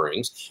face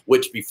coverings,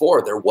 which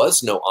before there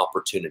was no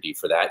opportunity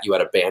for that. You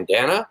had a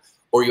bandana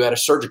or you had a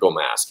surgical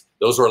mask.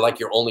 Those were like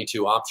your only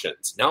two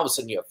options. Now all of a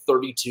sudden you have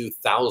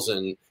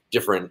 32,000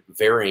 different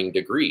varying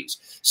degrees.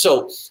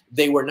 So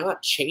they were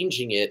not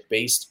changing it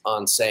based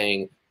on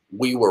saying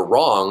we were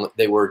wrong.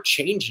 They were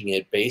changing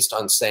it based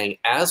on saying,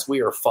 as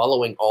we are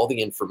following all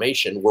the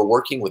information, we're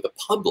working with the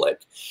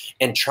public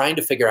and trying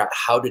to figure out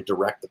how to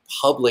direct the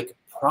public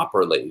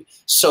properly.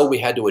 So we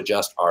had to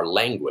adjust our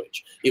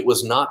language. It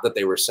was not that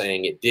they were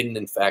saying it didn't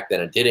infect,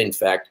 then it did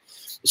infect.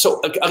 So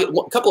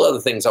a couple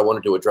other things I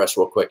wanted to address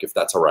real quick, if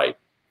that's all right.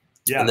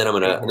 Yeah. And then I'm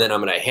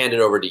gonna hand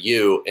it over to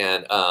you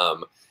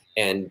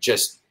and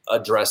just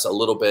address a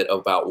little bit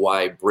about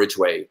why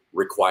Bridgeway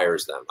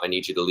requires them. I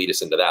need you to lead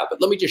us into that. But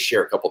let me just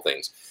share a couple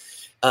things.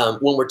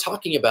 When we're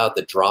talking about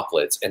the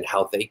droplets and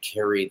how they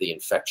carry the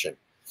infection,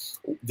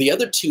 the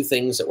other two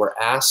things that were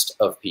asked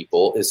of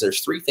people is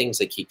there's three things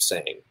they keep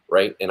saying,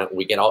 right? And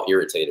we get all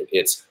irritated.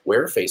 It's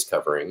wear a face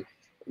covering,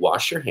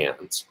 wash your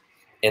hands,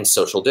 and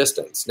social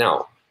distance.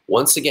 Now,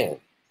 once again,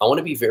 I want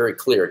to be very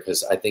clear,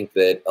 because I think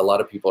that a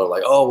lot of people are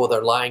like, oh, well,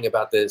 they're lying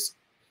about this.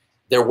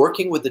 They're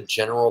working with the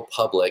general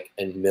public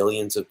and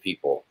millions of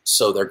people.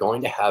 So they're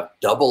going to have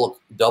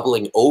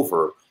doubling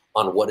over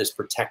on what is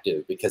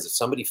protective, because if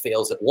somebody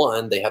fails at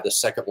one, they have the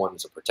second one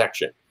as a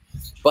protection.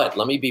 But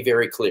let me be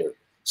very clear.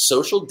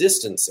 Social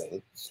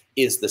distancing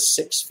is the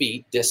 6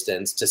 feet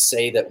distance to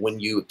say that when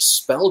you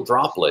expel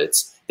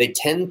droplets, they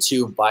tend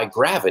to, by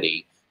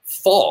gravity,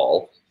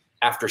 fall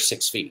after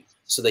 6 feet.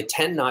 So they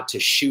tend not to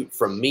shoot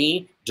from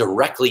me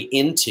directly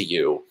into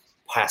you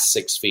past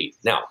 6 feet.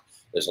 Now,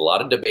 there's a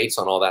lot of debates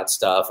on all that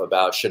stuff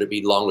about should it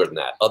be longer than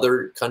that.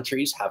 Other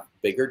countries have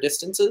bigger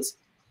distances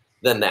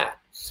than that.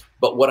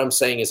 But what I'm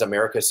saying is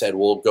America said,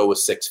 we'll go with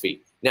 6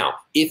 feet. Now,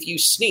 if you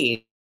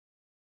sneeze,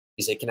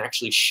 it can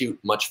actually shoot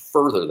much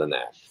further than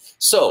that.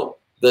 So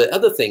the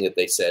other thing that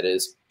they said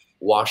is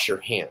wash your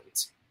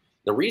hands.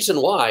 The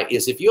reason why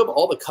is if you have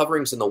all the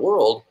coverings in the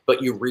world,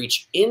 but you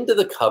reach into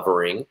the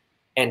covering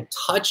and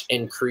touch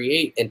and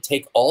create and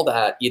take all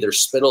that either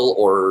spittle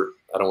or,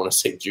 I don't want to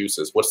say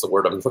juices. What's the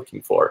word I'm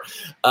looking for?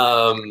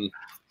 Not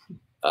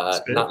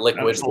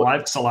liquid.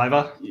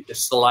 Saliva.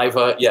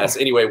 Saliva. Yes.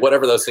 Anyway,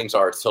 whatever those things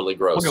are, it's totally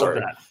gross. We'll go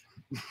with that.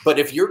 But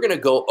if you're going to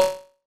go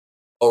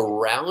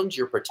around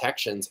your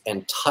protections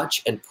and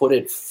touch and put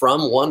it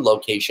from one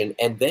location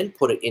and then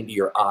put it into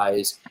your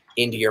eyes,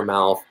 into your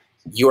mouth,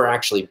 you're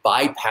actually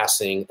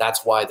bypassing.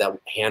 That's why that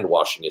hand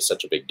washing is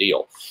such a big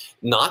deal.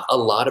 Not a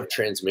lot of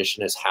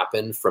transmission has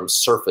happened from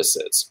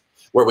surfaces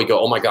where we go,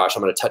 oh my gosh,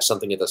 I'm going to touch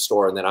something at the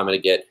store and then I'm going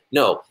to get,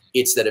 no,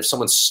 it's that if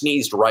someone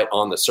sneezed right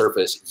on the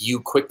surface, you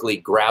quickly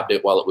grabbed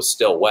it while it was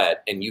still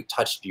wet and you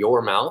touched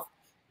your mouth,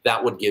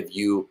 that would give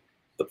you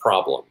the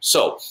problem.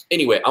 So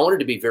anyway, I wanted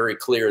to be very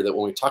clear that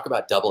when we talk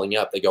about doubling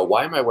up, they go,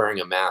 why am I wearing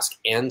a mask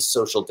and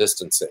social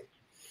distancing?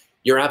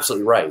 You're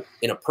absolutely right.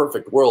 In a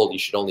perfect world, you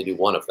should only do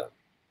one of them.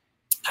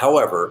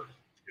 However,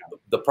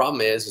 the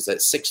problem is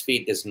that 6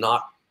 feet is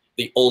not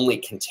the only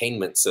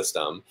containment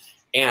system,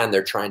 and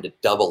they're trying to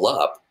double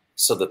up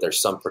so that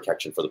there's some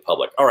protection for the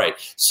public. All right.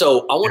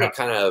 So I want to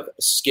kind of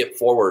skip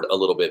forward a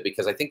little bit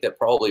because I think that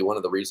probably one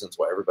of the reasons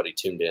why everybody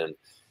tuned in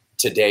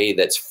today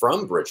that's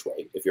from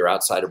Bridgeway, if you're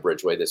outside of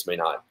Bridgeway, this may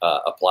not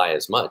apply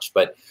as much,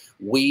 but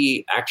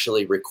we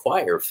actually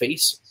require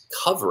face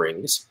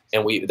coverings,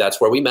 and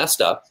that's where we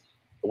messed up.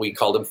 We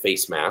called them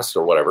face masks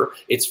or whatever.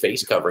 It's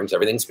face coverings.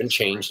 Everything's been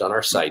changed on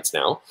our sites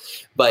now.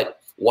 But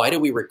why do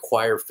we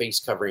require face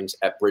coverings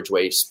at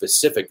Bridgeway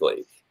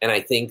specifically? And I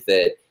think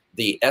that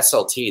the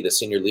SLT, the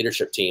senior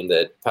leadership team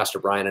that Pastor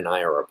Brian and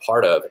I are a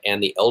part of,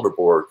 and the elder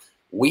board,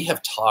 we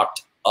have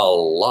talked a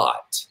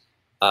lot.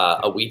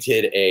 We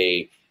did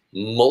a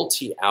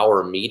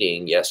multi-hour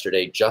meeting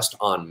yesterday just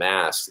on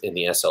masks in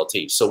the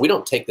SLT. So we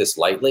don't take this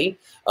lightly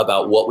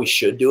about what we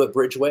should do at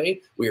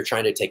Bridgeway. We are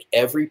trying to take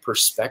every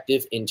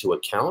perspective into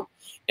account,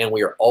 and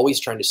we are always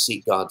trying to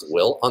seek God's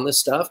will on this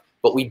stuff.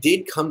 But we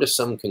did come to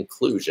some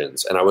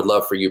conclusions, and I would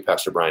love for you,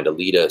 Pastor Brian, to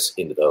lead us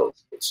into those.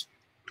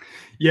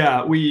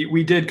 Yeah,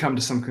 we did come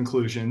to some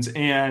conclusions,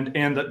 and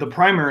the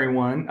primary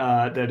one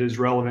that is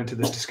relevant to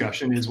this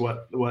discussion is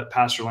what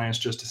Pastor Lance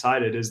just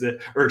decided is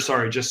that, or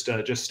sorry, just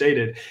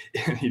stated.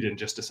 He didn't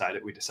just decide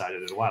it; we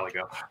decided it a while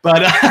ago. But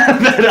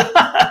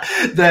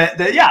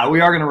that yeah, we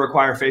are going to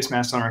require face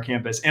masks on our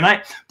campus.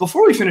 And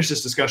before we finish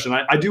this discussion,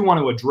 I do want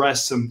to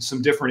address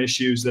some different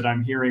issues that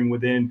I'm hearing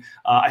within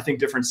I think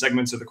different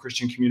segments of the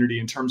Christian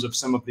community in terms of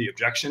some of the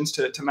objections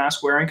to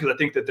mask wearing, because I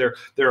think that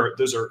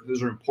those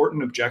are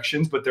important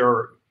objections, but there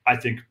are, I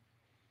think,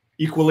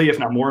 equally, if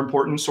not more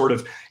important, sort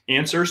of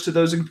answers to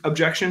those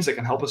objections that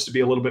can help us to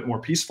be a little bit more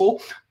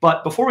peaceful.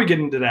 But before we get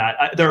into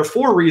that, there are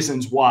 4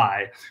 reasons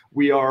why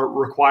we are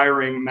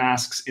requiring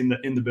masks in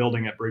the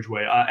building at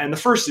Bridgeway. And the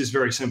first is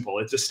very simple.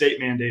 It's a state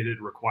mandated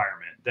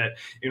requirement that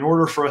in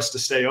order for us to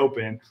stay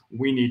open,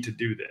 we need to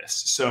do this.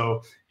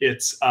 So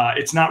it's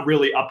not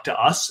really up to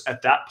us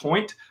at that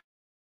point.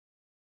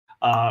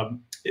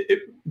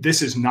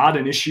 This is not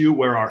an issue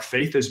where our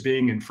faith is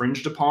being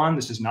infringed upon.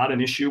 This is not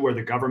an issue where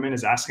the government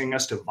is asking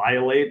us to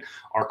violate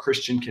our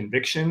Christian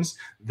convictions.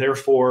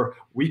 Therefore,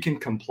 we can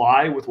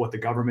comply with what the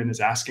government is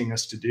asking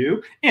us to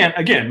do. And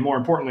again, more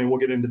importantly, we'll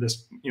get into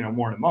this,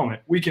 more in a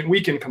moment. We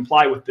can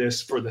comply with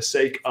this for the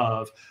sake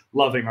of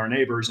loving our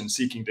neighbors and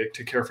seeking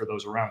to care for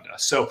those around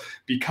us. So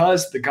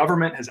because the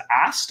government has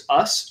asked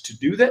us to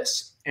do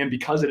this, and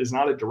because it is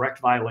not a direct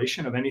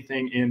violation of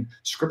anything in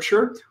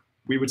Scripture,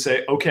 we would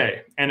say,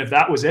 okay. And if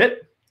that was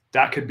it,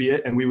 that could be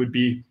it. And we would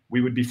be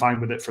fine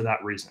with it for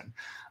that reason.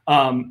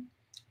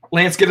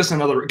 Lance, give us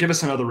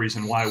another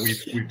reason why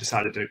we've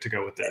decided to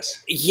go with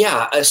this.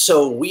 Yeah.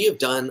 So we have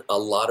done a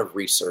lot of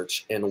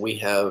research and we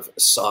have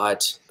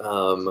sought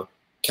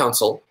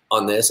counsel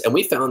on this. And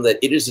we found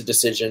that it is a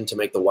decision to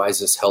make the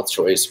wisest health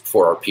choice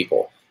for our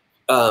people.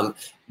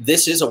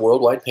 This is a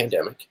worldwide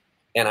pandemic.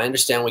 And I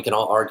understand we can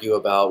all argue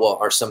about, well,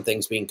 are some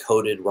things being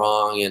coded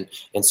wrong?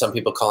 And some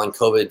people calling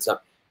COVID.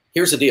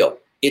 Here's the deal.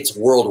 It's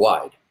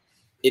worldwide.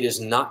 It is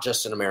not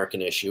just an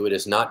American issue. It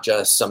is not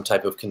just some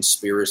type of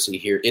conspiracy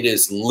here. It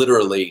is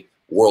literally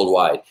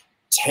worldwide.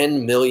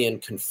 10 million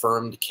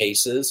confirmed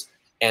cases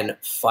and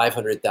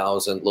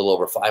 500,000, little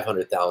over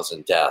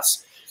 500,000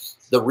 deaths.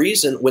 The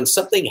reason when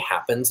something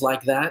happens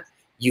like that,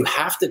 you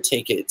have to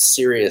take it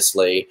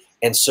seriously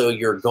And so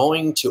you're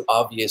going to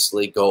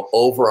obviously go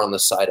over on the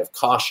side of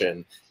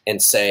caution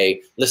and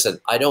say, listen,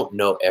 I don't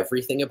know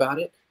everything about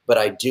it, but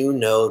I do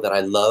know that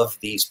I love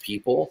these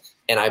people,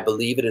 and I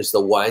believe it is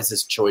the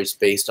wisest choice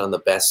based on the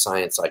best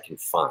science I can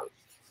find.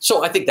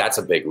 So I think that's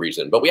a big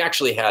reason. But we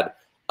actually had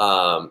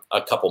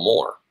a couple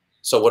more.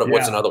 So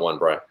what's another one,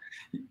 Brian?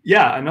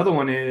 Yeah, another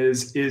one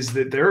is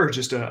that there are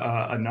just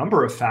a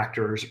number of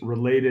factors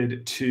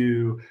related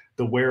to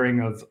the wearing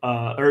of,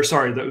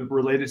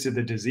 related to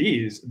the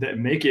disease that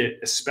make it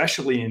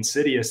especially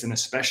insidious and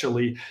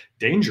especially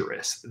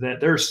dangerous,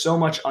 that there's so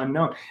much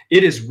unknown.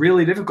 It is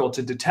really difficult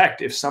to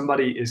detect if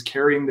somebody is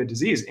carrying the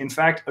disease. In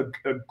fact,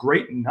 a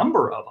great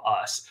number of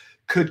us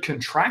could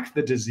contract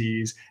the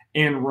disease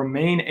and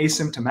remain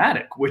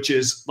asymptomatic, which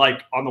is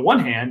like, on the one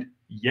hand,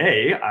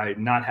 yay,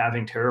 I'm not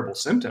having terrible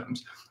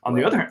symptoms. On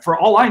the other hand, for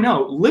all I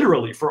know,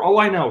 literally, for all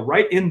I know,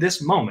 right in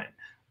this moment,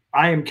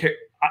 I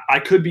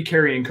could be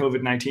carrying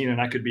COVID-19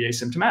 and I could be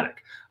asymptomatic.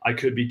 I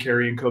could be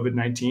carrying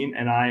COVID-19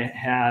 and I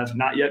have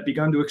not yet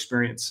begun to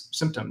experience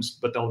symptoms,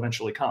 but they'll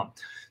eventually come.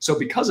 So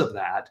because of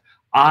that,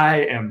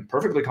 I am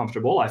perfectly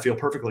comfortable. I feel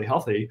perfectly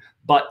healthy,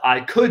 but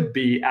I could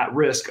be at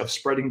risk of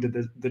spreading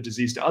the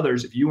disease to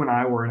others. If you and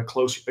I were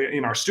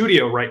in our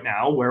studio right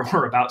now, where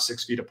we're about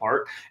 6 feet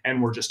apart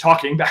and we're just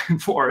talking back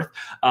and forth,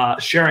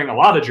 sharing a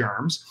lot of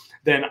germs,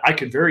 then I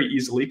could very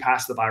easily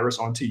pass the virus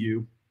on to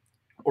you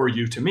or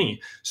you to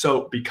me.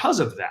 So because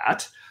of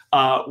that,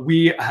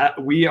 we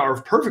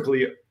are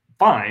perfectly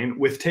fine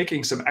with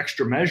taking some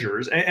extra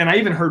measures. And I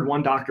even heard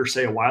one doctor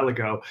say a while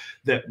ago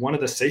that one of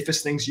the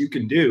safest things you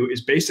can do is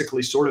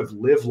basically sort of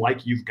live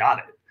like you've got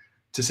it.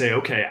 To say,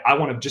 okay, I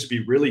want to just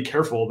be really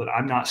careful that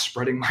I'm not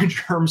spreading my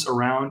germs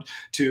around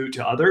to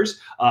others.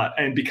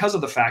 And because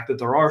of the fact that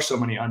there are so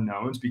many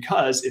unknowns,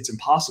 because it's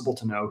impossible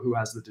to know who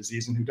has the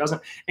disease and who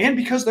doesn't, and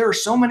because there are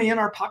so many in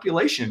our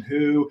population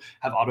who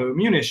have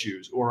autoimmune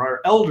issues or are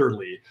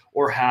elderly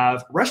or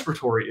have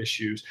respiratory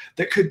issues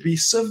that could be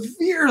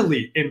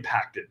severely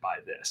impacted by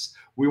this,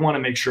 we want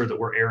to make sure that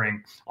we're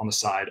erring on the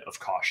side of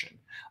caution.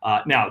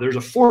 Now, there's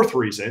a fourth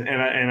reason,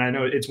 and I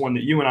know it's one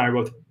that you and I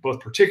are both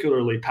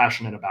particularly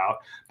passionate about,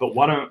 but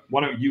why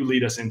don't you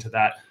lead us into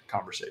that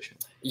conversation?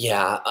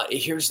 Yeah,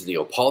 here's the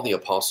deal. Paul the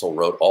Apostle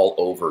wrote all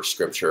over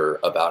Scripture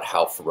about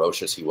how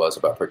ferocious he was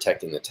about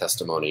protecting the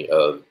testimony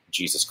of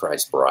Jesus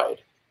Christ's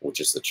bride, which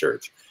is the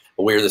church.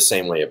 But we're the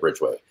same way at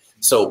Bridgeway.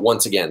 So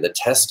once again, the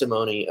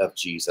testimony of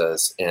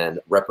Jesus and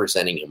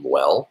representing him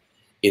well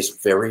is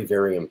very,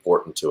 very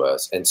important to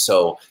us. And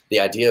so the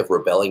idea of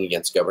rebelling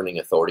against governing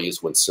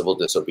authorities when civil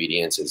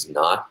disobedience is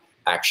not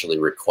actually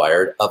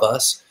required of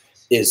us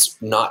is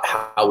not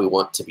how we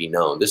want to be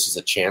known. This is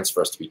a chance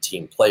for us to be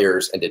team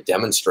players and to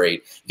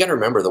demonstrate. You got to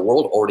remember, the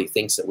world already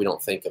thinks that we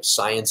don't think of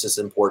science as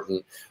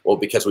important, well,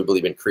 because we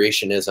believe in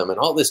creationism and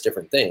all these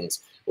different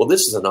things. Well,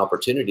 this is an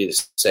opportunity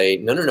to say,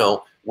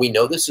 no, we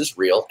know this is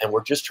real, and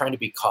we're just trying to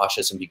be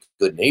cautious and be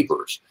good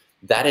neighbors.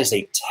 That is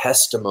a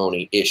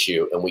testimony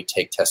issue, and we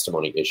take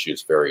testimony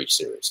issues very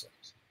seriously.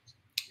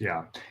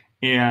 Yeah.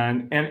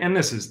 And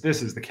this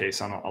is the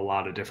case on a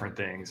lot of different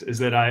things, is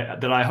that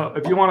I hope,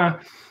 if you want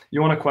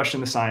to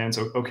question the science,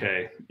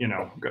 okay,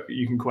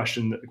 you can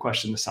question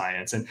the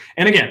science. And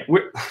again,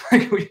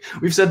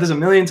 we've said this a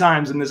million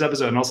times in this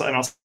episode, and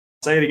I'll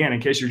say it again in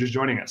case you're just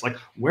joining us. Like,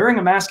 wearing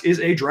a mask is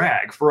a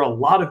drag for a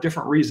lot of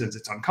different reasons.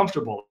 It's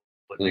uncomfortable.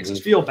 It makes us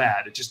feel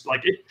bad. It just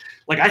like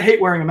I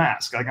hate wearing a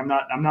mask. Like, I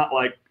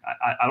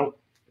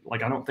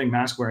don't think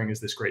mask wearing is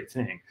this great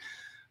thing,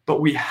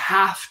 but we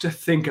have to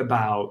think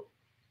about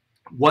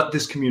what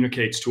this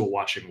communicates to a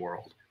watching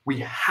world. We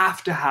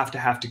have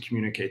to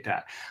communicate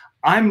that.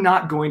 I'm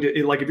not going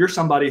to, like, if you're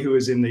somebody who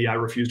is in the I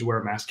refuse to wear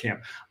a mask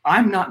camp,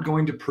 I'm not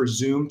going to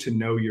presume to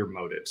know your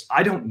motives.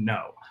 I don't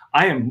know.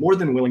 I am more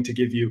than willing to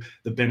give you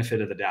the benefit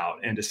of the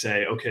doubt and to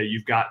say, okay,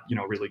 you've got,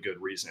 really good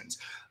reasons.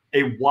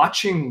 A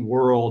watching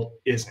world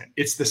isn't.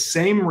 It's the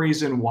same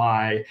reason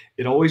why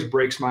it always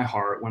breaks my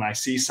heart when I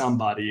see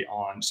somebody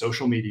on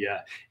social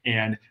media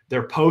and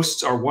their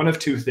posts are one of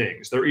two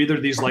things. They're either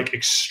these like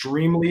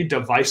extremely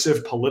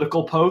divisive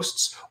political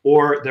posts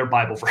or they're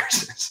Bible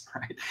verses,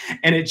 right?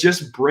 And it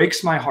just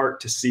breaks my heart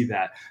to see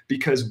that,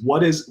 because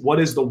what is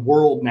the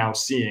world now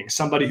seeing?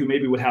 Somebody who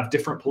maybe would have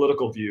different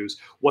political views,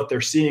 what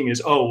they're seeing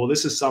is, oh, well,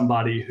 this is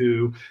somebody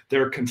who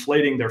they're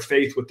conflating their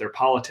faith with their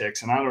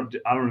politics, and I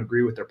don't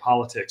agree with their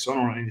politics, so I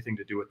don't want anything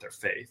to do with their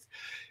faith.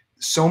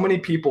 So many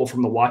people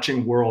from the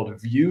watching world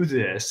view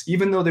this,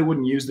 even though they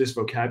wouldn't use this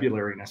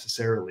vocabulary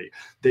necessarily,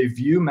 they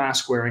view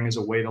mask wearing as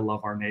a way to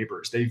love our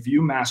neighbors. They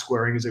view mask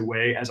wearing as a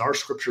way, as our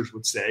scriptures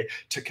would say,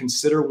 to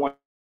consider one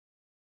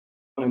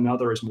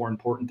another as more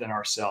important than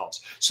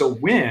ourselves. So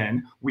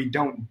when we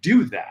don't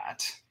do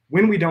that,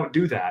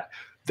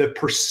 the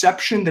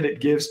perception that it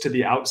gives to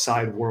the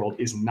outside world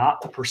is not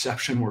the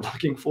perception we're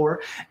looking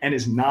for, and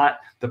is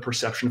not the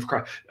perception of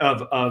Christ,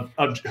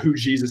 of who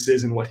Jesus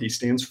is and what he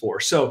stands for.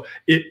 So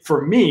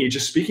for me,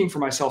 just speaking for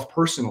myself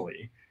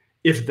personally,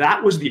 if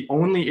that was the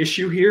only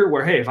issue here,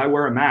 where, hey, if I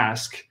wear a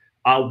mask,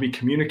 I'll be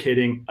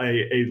communicating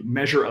a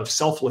measure of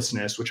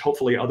selflessness, which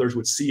hopefully others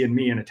would see in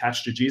me and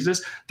attach to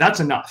Jesus. That's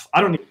enough.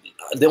 I don't need.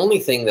 The only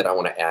thing that I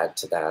want to add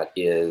to that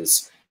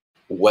is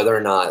whether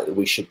or not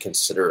we should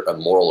consider a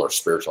moral or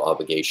spiritual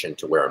obligation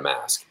to wear a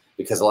mask,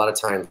 because a lot of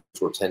times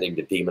we're tending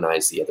to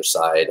demonize the other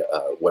side,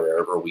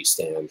 wherever we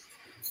stand.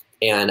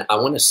 And I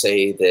want to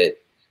say that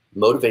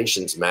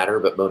motivations matter,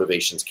 but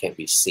motivations can't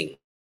be seen.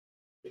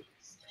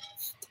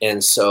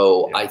 And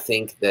so I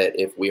think that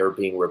if we are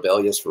being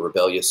rebellious for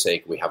rebellious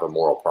sake, we have a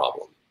moral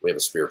problem. We have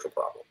a spiritual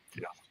problem.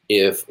 Yeah.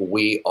 If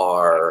we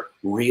are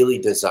really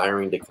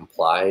desiring to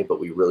comply, but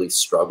we really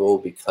struggle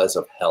because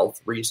of health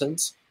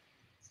reasons,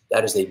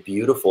 that is a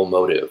beautiful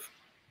motive.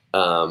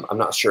 I'm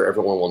not sure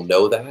everyone will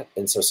know that.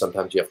 And so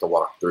sometimes you have to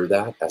walk through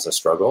that as a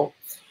struggle.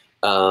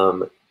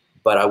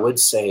 But I would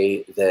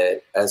say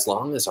that as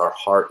long as our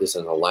heart is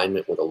in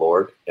alignment with the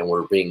Lord and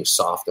we're being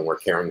soft and we're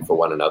caring for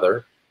one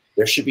another,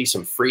 there should be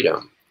some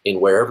freedom in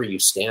wherever you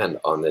stand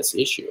on this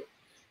issue.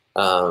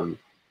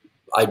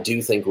 I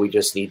do think we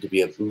just need to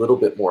be a little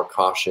bit more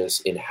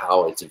cautious in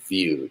how it's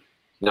viewed.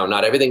 Now,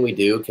 not everything we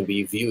do can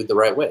be viewed the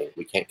right way.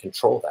 We can't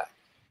control that,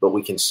 but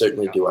we can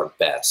certainly do our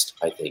best,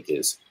 I think,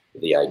 is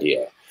the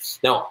idea.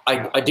 Now,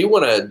 I do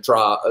want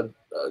to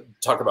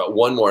talk about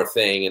one more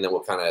thing, and then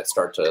we'll kind of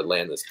start to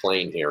land this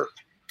plane here.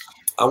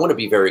 I want to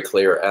be very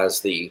clear as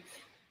the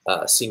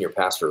senior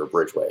pastor of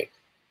Bridgeway.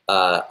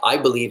 I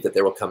believe that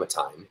there will come a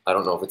time, I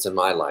don't know if it's in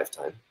my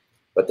lifetime,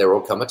 but there will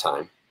come a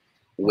time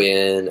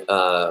when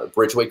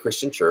Bridgeway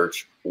Christian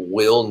Church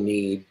will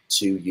need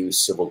to use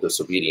civil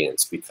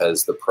disobedience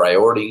because the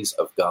priorities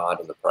of God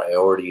and the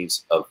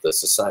priorities of the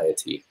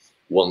society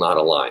will not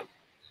align.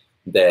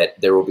 That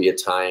there will be a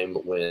time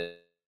when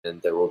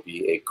there will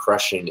be a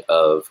crushing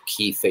of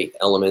key faith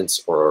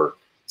elements or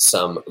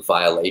some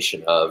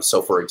violation of.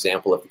 So, for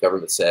example, if the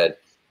government said,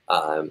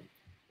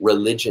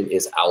 religion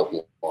is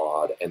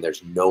outlawed and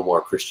there's no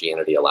more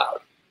Christianity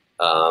allowed,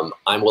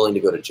 I'm willing to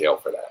go to jail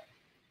for that.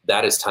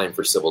 That is time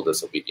for civil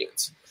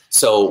disobedience.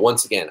 So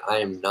once again, I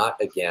am not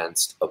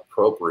against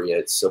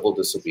appropriate civil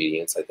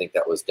disobedience. I think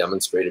that was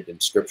demonstrated in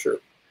Scripture.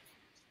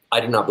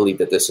 I do not believe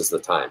that this is the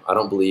time. I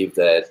don't believe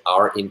that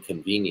our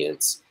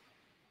inconvenience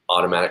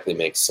automatically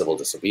makes civil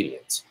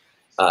disobedience.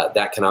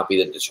 That cannot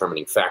be the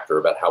determining factor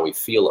about how we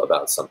feel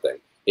about something.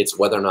 It's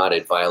whether or not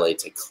it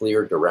violates a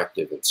clear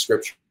directive in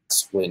Scripture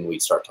when we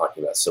start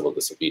talking about civil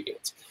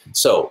disobedience.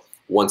 So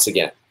once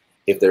again,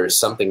 if there is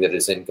something that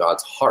is in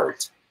God's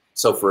heart,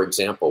 so for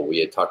example, we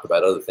had talked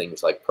about other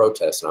things like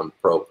protest, and I'm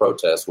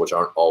pro-protest, which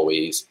aren't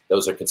always,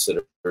 those are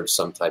considered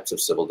some types of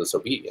civil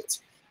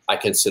disobedience. I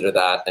consider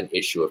that an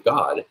issue of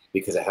God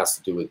because it has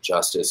to do with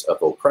justice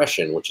of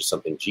oppression, which is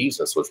something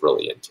Jesus was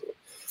really into.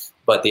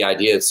 But the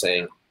idea of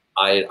saying,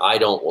 I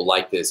don't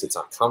like this, it's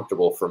not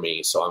comfortable for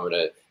me, so I'm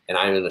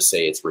going to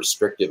say it's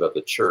restrictive of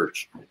the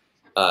church.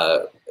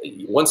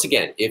 Once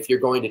again, if you're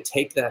going to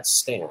take that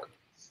stand,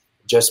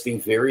 just be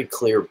very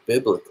clear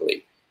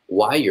biblically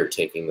why you're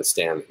taking the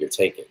stand that you're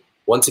taking.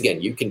 Once again,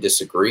 you can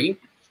disagree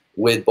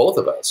with both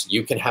of us.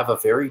 You can have a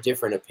very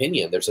different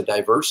opinion. There's a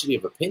diversity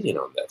of opinion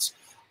on this.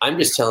 I'm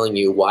just telling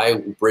you why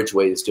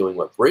Bridgeway is doing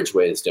what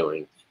Bridgeway is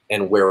doing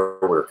and where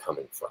we're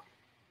coming from.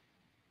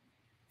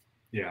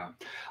 Yeah,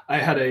 I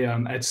had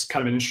it's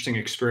kind of an interesting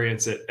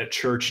experience at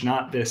church,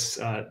 not this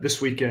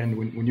weekend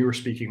when you were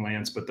speaking,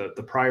 Lance, but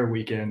the prior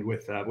weekend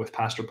with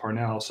Pastor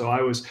Parnell. So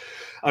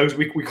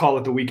we call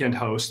it the weekend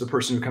host, the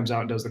person who comes out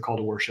and does the call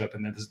to worship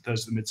and then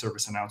does the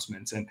mid-service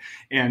announcements.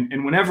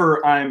 And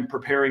whenever I'm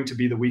preparing to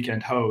be the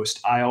weekend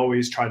host, I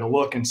always try to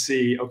look and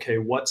see, okay,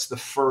 what's the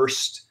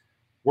first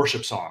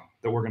worship song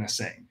that we're going to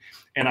sing?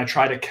 And I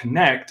try to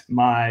connect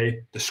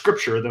the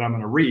scripture that I'm going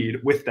to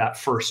read with that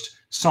first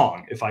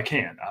song if I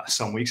can.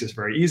 Some weeks it's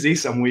very easy,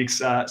 some weeks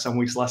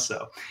less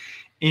so.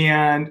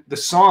 And the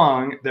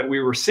song that we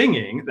were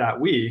singing that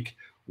week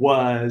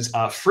was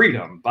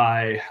Freedom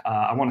by,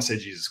 I want to say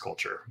Jesus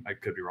Culture. I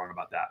could be wrong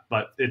about that,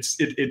 but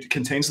it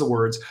contains the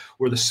words,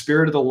 where the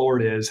Spirit of the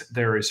Lord is,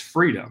 there is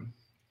freedom.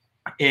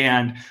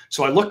 And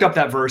so I looked up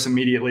that verse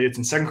immediately. It's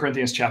in 2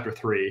 Corinthians chapter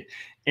 3.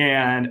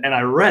 And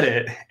I read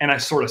it and I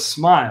sort of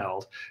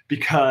smiled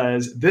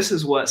because this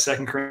is what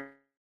 2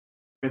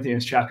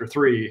 Corinthians chapter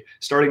 3,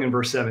 starting in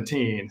verse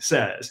 17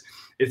 says.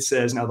 It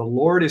says, now the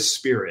Lord is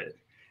Spirit,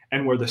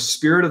 and where the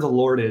Spirit of the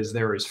Lord is,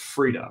 there is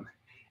freedom.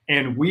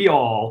 And we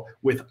all,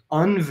 with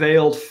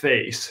unveiled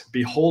face,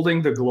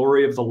 beholding the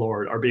glory of the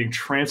Lord, are being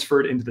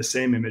transferred into the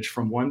same image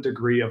from one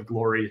degree of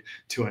glory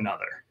to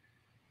another.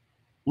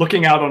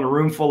 Looking out on a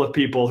room full of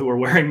people who are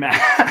wearing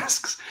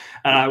masks,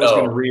 and I was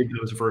going to read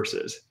those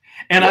verses.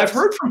 And yes. I've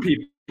heard from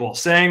people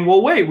saying,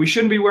 well, wait, we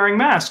shouldn't be wearing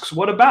masks.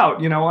 What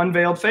about,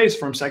 unveiled face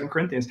from 2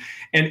 Corinthians?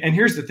 And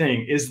here's the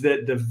thing, is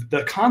that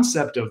the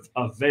concept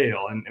of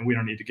veil, and we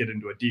don't need to get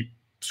into a deep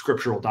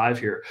scriptural dive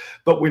here,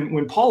 but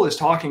when Paul is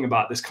talking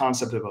about this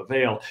concept of a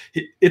veil,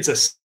 it's a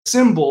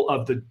symbol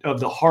of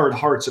the hard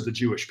hearts of the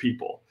Jewish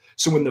people.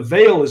 So when the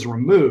veil is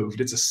removed,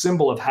 it's a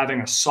symbol of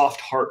having a soft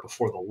heart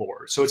before the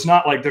Lord. So it's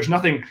not like there's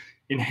nothing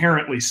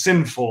inherently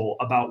sinful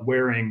about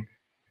wearing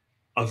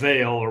a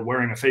veil or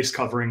wearing a face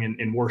covering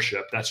in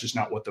worship. That's just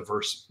not what the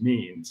verse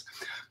means.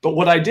 But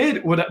what I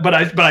did, but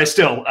I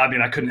still, I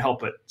mean, I couldn't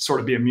help but sort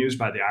of be amused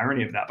by the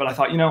irony of that. But I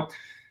thought,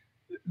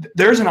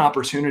 there's an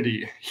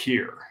opportunity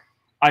here,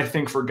 I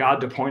think, for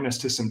God to point us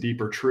to some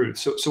deeper truth.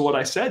 So what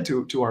I said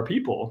to our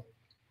people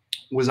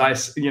was I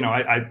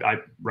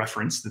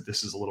referenced that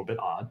this is a little bit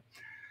odd,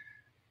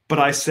 but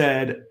I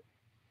said,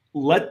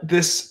 let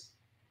this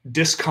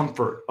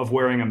discomfort of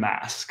wearing a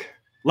mask,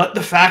 let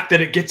the fact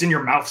that it gets in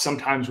your mouth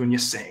sometimes when you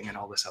sing and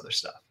all this other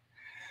stuff,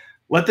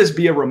 let this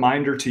be a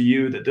reminder to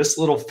you that this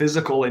little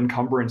physical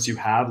encumbrance you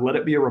have, let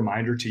it be a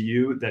reminder to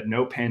you that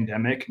no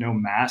pandemic, no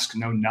mask,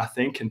 no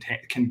nothing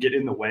can get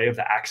in the way of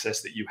the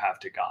access that you have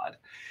to God.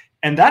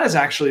 And that has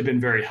actually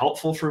been very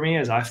helpful for me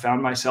as I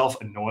found myself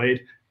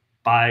annoyed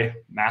by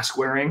mask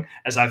wearing,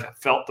 as I've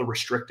felt the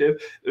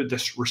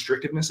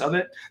restrictiveness of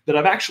it, that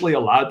I've actually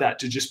allowed that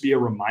to just be a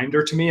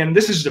reminder to me. And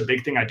this is just a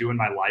big thing I do in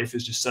my life,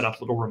 is just set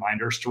up little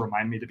reminders to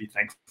remind me to be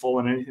thankful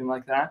and anything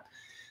like that.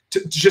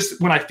 To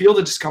just when I feel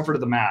the discomfort of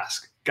the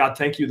mask, God,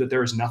 thank you that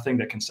there is nothing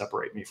that can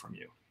separate me from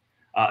you.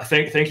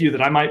 Thank you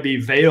that I might be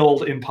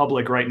veiled in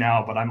public right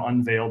now, but I'm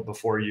unveiled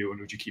before you, and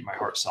would you keep my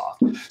heart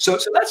soft? So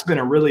that's been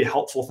a really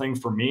helpful thing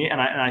for me,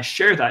 and I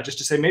share that just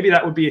to say maybe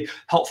that would be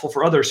helpful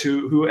for others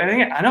who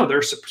and I know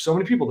there's so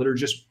many people that are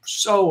just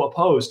so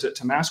opposed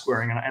to mask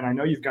wearing, and I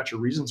know you've got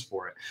your reasons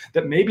for it,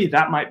 that maybe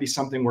that might be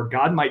something where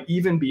God might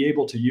even be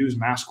able to use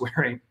mask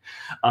wearing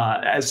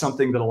as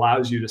something that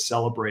allows you to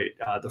celebrate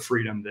the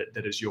freedom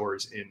that is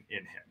yours in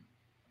Him.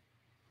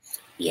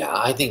 Yeah,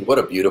 I think what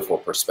a beautiful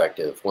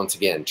perspective. Once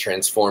again,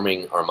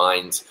 transforming our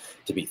minds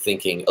to be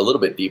thinking a little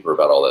bit deeper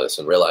about all this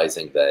and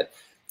realizing that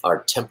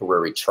our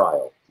temporary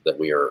trial that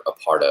we are a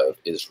part of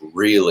is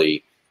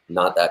really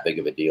not that big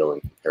of a deal in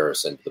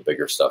comparison to the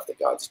bigger stuff that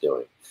God's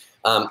doing.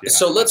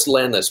 So let's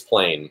land this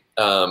plane.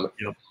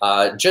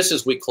 Just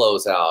as we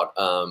close out,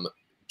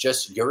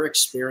 just your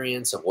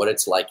experience of what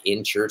it's like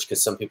in church,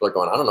 because some people are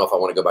going, I don't know if I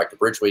want to go back to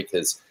Bridge Week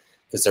because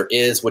there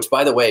is, which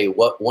by the way,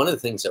 one of the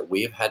things that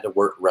we've had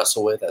to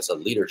wrestle with as a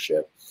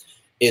leadership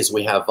is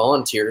we have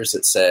volunteers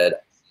that said,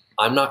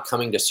 I'm not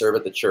coming to serve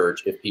at the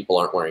church if people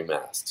aren't wearing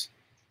masks,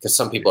 because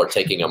some people are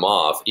taking them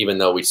off, even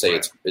though we say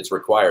it's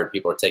required,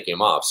 people are taking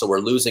them off. So we're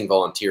losing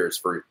volunteers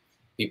for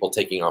people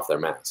taking off their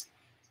mask.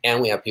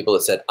 And we have people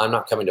that said, I'm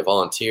not coming to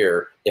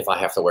volunteer if I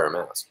have to wear a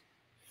mask.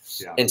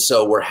 Yeah. And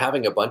so we're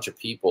having a bunch of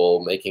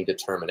people making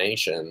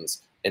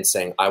determinations and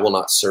saying, I will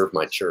not serve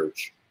my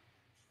church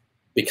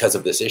because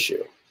of this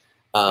issue.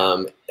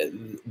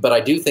 But I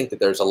do think that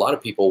there's a lot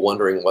of people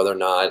wondering whether or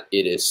not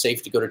it is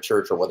safe to go to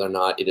church, or whether or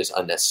not it is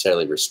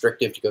unnecessarily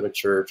restrictive to go to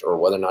church, or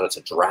whether or not it's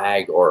a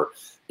drag, or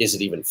is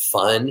it even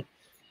fun?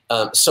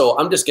 So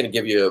I'm just going to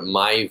give you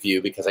my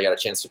view, because I got a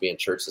chance to be in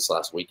church this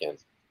last weekend.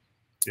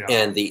 Yeah.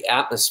 And the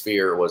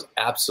atmosphere was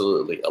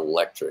absolutely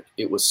electric.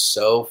 It was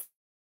so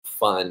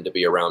fun to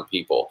be around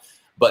people.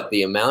 But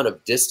the amount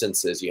of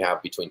distances you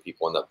have between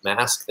people, and the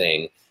mask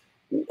thing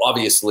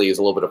obviously is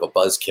a little bit of a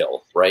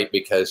buzzkill, right?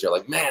 Because you're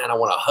like, man, I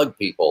want to hug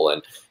people,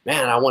 and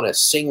man, I want to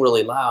sing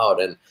really loud,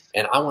 and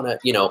I want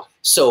to,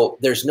 so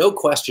there's no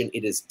question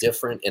it is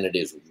different and it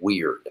is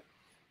weird.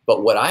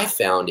 But what I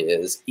found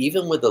is,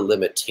 even with the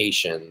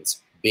limitations,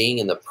 being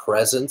in the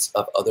presence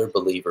of other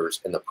believers,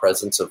 in the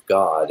presence of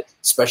God,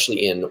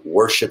 especially in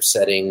worship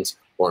settings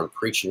or in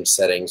preaching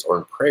settings or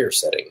in prayer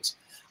settings,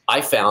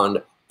 I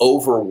found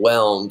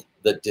overwhelmed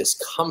the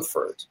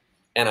discomfort.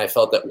 And I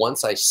felt that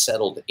once I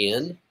settled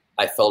in,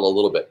 I felt a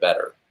little bit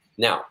better.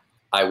 Now,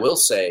 I will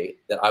say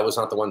that I was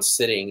not the one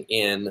sitting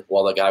in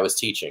while the guy was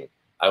teaching.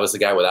 I was the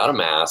guy without a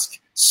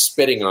mask,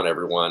 spitting on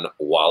everyone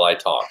while I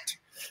talked.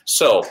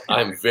 So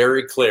I'm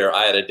very clear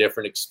I had a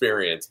different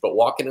experience. But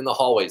walking in the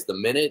hallways, the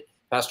minute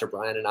Pastor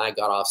Brian and I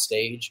got off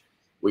stage,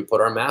 we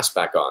put our mask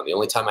back on. The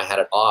only time I had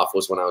it off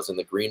was when I was in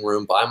the green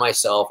room by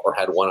myself or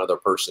had one other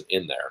person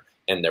in there,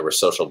 and there was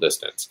social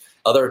distance.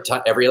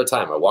 Every other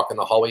time I walk in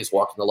the hallways,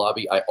 walk in the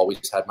lobby, I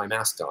always had my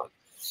mask on.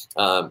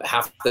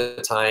 Half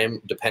the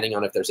time, depending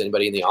on if there's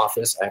anybody in the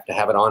office, I have to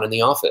have it on in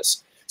the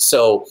office.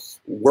 So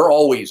we're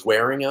always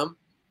wearing them.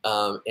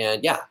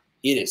 And yeah,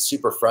 it is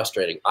super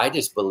frustrating. I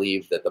just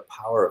believe that the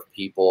power of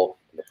people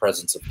in the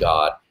presence of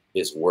God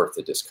is worth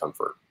the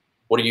discomfort.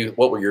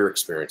 What were your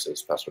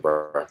experiences, Pastor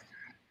Brian?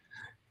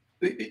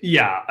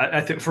 Yeah,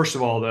 I think first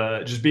of all,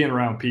 just being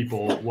around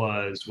people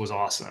was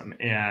awesome.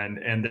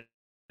 And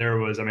there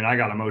was, I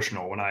got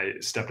emotional when I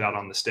stepped out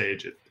on the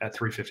stage at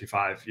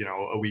 3:55,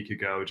 a week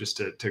ago, just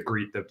to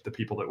greet the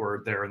people that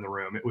were there in the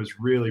room. It was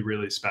really,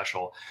 really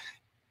special.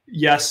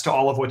 Yes, to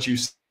all of what you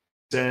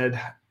said,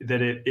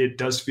 that it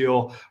does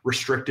feel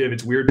restrictive.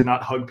 It's weird to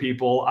not hug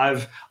people.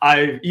 I've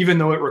even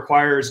though it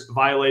requires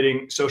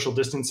violating social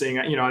distancing,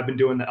 I've been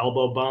doing the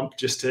elbow bump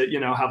just to,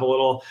 have a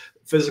little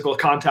physical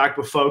contact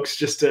with folks,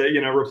 just to,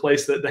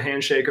 replace the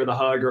handshake or the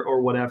hug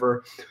or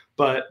whatever.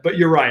 But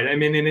you're right.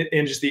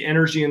 And just the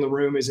energy in the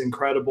room is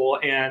incredible.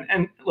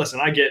 And listen,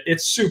 I get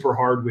it's super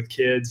hard with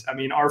kids.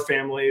 Our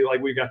family,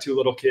 like we've got two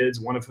little kids,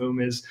 one of whom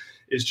is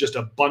just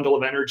a bundle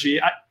of energy.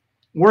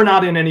 we're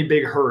not in any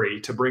big hurry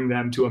to bring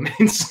them to a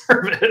main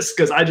service,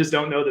 because I just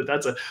don't know that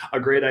that's a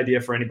great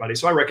idea for anybody.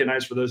 So I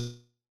recognize for those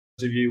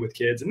of you with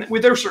kids, and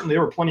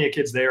there were plenty of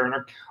kids there, and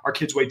our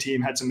Kids Way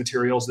team had some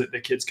materials that the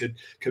kids could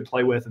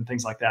play with and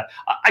things like that.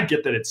 I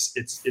get that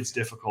it's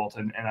difficult,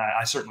 and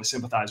I certainly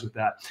sympathize with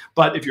that.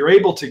 But if you're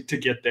able to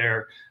get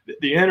there,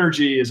 the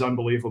energy is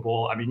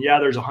unbelievable. I mean, yeah,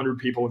 there's 100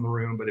 people in the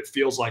room, but it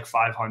feels like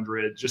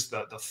 500. Just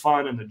the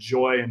fun and the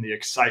joy and the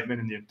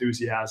excitement and the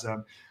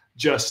enthusiasm,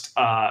 just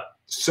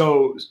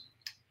so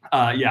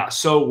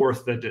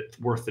worth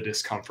the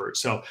discomfort.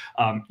 So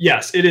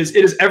yes, it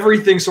is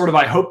everything sort of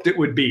I hoped it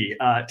would be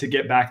to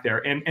get back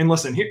there. And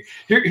listen,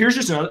 here's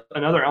just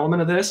another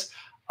element of this.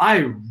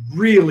 I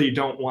really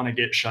don't want to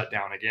get shut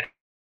down again.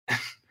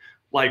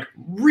 Like,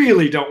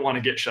 really don't want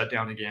to get shut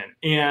down again.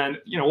 And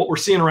what we're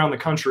seeing around the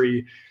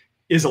country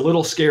is a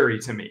little scary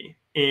to me.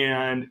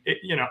 And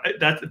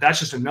that's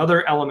just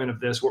another element of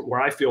this where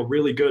I feel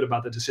really good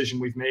about the decision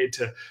we've made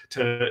to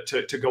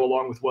go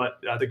along with what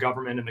the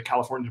government and the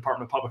California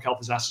Department of Public Health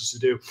has asked us to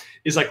do.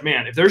 Is like,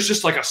 man, if there's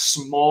just like a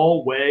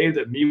small way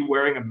that me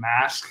wearing a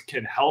mask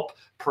can help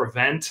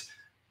prevent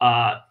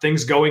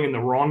things going in the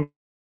wrong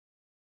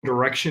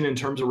direction in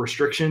terms of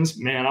restrictions,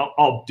 man,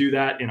 I'll do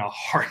that in a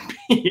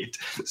heartbeat.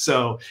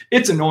 So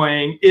it's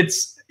annoying.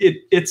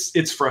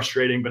 It's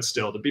frustrating, but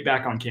still, to be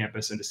back on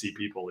campus and to see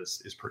people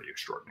is pretty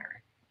extraordinary.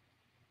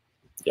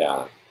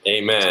 Yeah.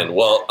 Amen.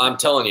 Well, I'm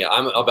telling you,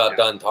 I'm about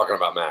done talking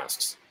about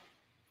masks.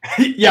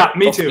 Yeah,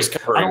 me too.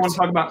 I don't want to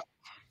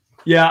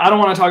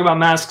talk about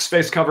masks,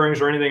 face coverings,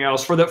 or anything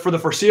else. For the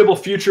foreseeable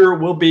future,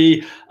 we'll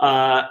be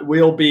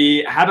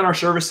having our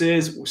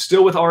services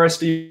still with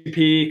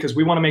RSVP, because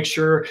we want to make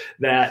sure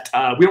that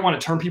we don't want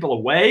to turn people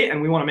away,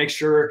 and we want to make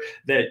sure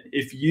that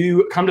if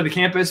you come to the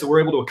campus, that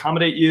we're able to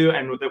accommodate you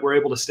and that we're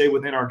able to stay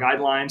within our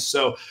guidelines.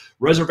 So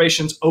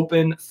reservations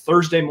open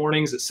Thursday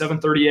mornings at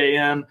 7:30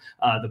 a.m.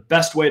 The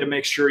best way to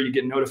make sure you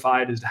get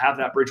notified is to have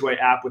that Bridgeway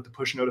app with the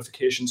push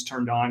notifications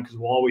turned on, because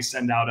we'll always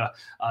send out a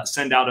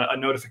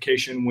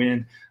notification when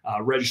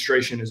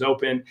registration is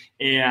open.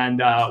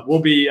 And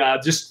we'll be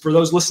just for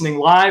those listening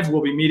live,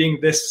 we'll be meeting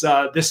this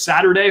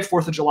Saturday,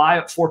 4th of July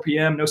at 4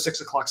 p.m. No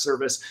 6 o'clock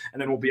service,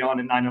 and then we'll be on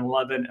at 9 and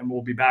 11, and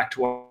we'll be back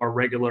to our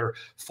regular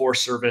 4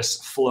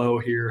 service flow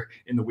here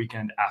in the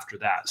weekend after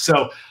that.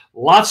 So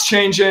lots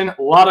changing,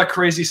 a lot of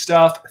crazy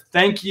stuff.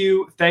 Thank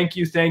you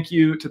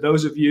to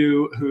those of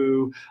you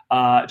who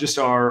just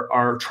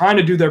are trying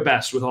to do their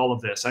best with all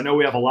of this. I know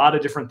we have a lot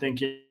of different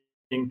thinking.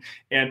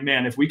 And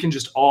man, if we can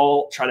just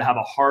all try to have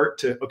a heart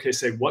to,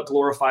 say what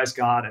glorifies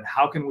God and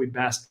how can we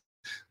best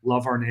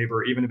love our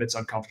neighbor, even if it's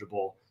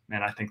uncomfortable,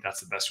 man, I think that's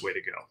the best way to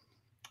go.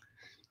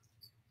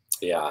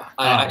 Yeah.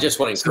 I just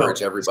want to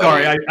encourage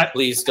everybody. Sorry,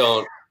 please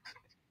don't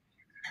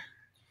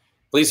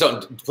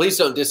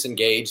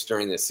disengage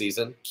during this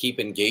season. Keep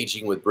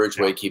engaging with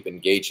Bridgeway, keep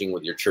engaging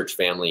with your church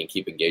family, and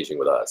keep engaging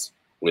with us.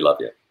 We love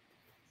you.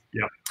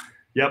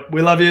 Yep.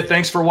 We love you.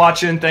 Thanks for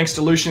watching. Thanks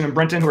to Lucian and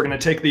Brenton, who are going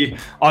to take the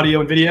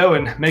audio and video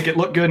and make it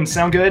look good and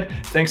sound good.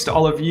 Thanks to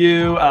all of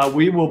you.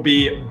 We will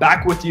be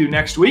back with you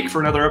next week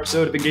for another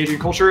episode of Engaging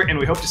Culture, and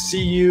we hope to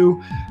see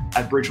you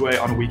at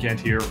Bridgeway on a weekend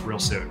here real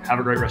soon. Have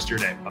a great rest of your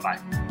day. Bye-bye.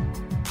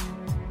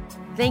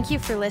 Thank you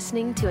for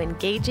listening to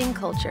Engaging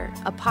Culture,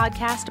 a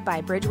podcast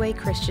by Bridgeway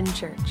Christian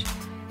Church.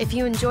 If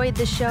you enjoyed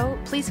the show,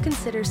 please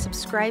consider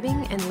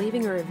subscribing and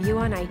leaving a review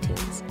on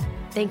iTunes.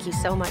 Thank you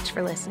so much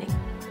for listening.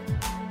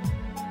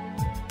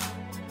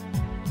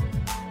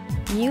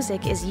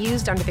 Music is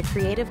used under the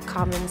Creative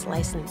Commons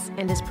license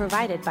and is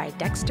provided by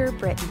Dexter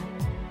Britton.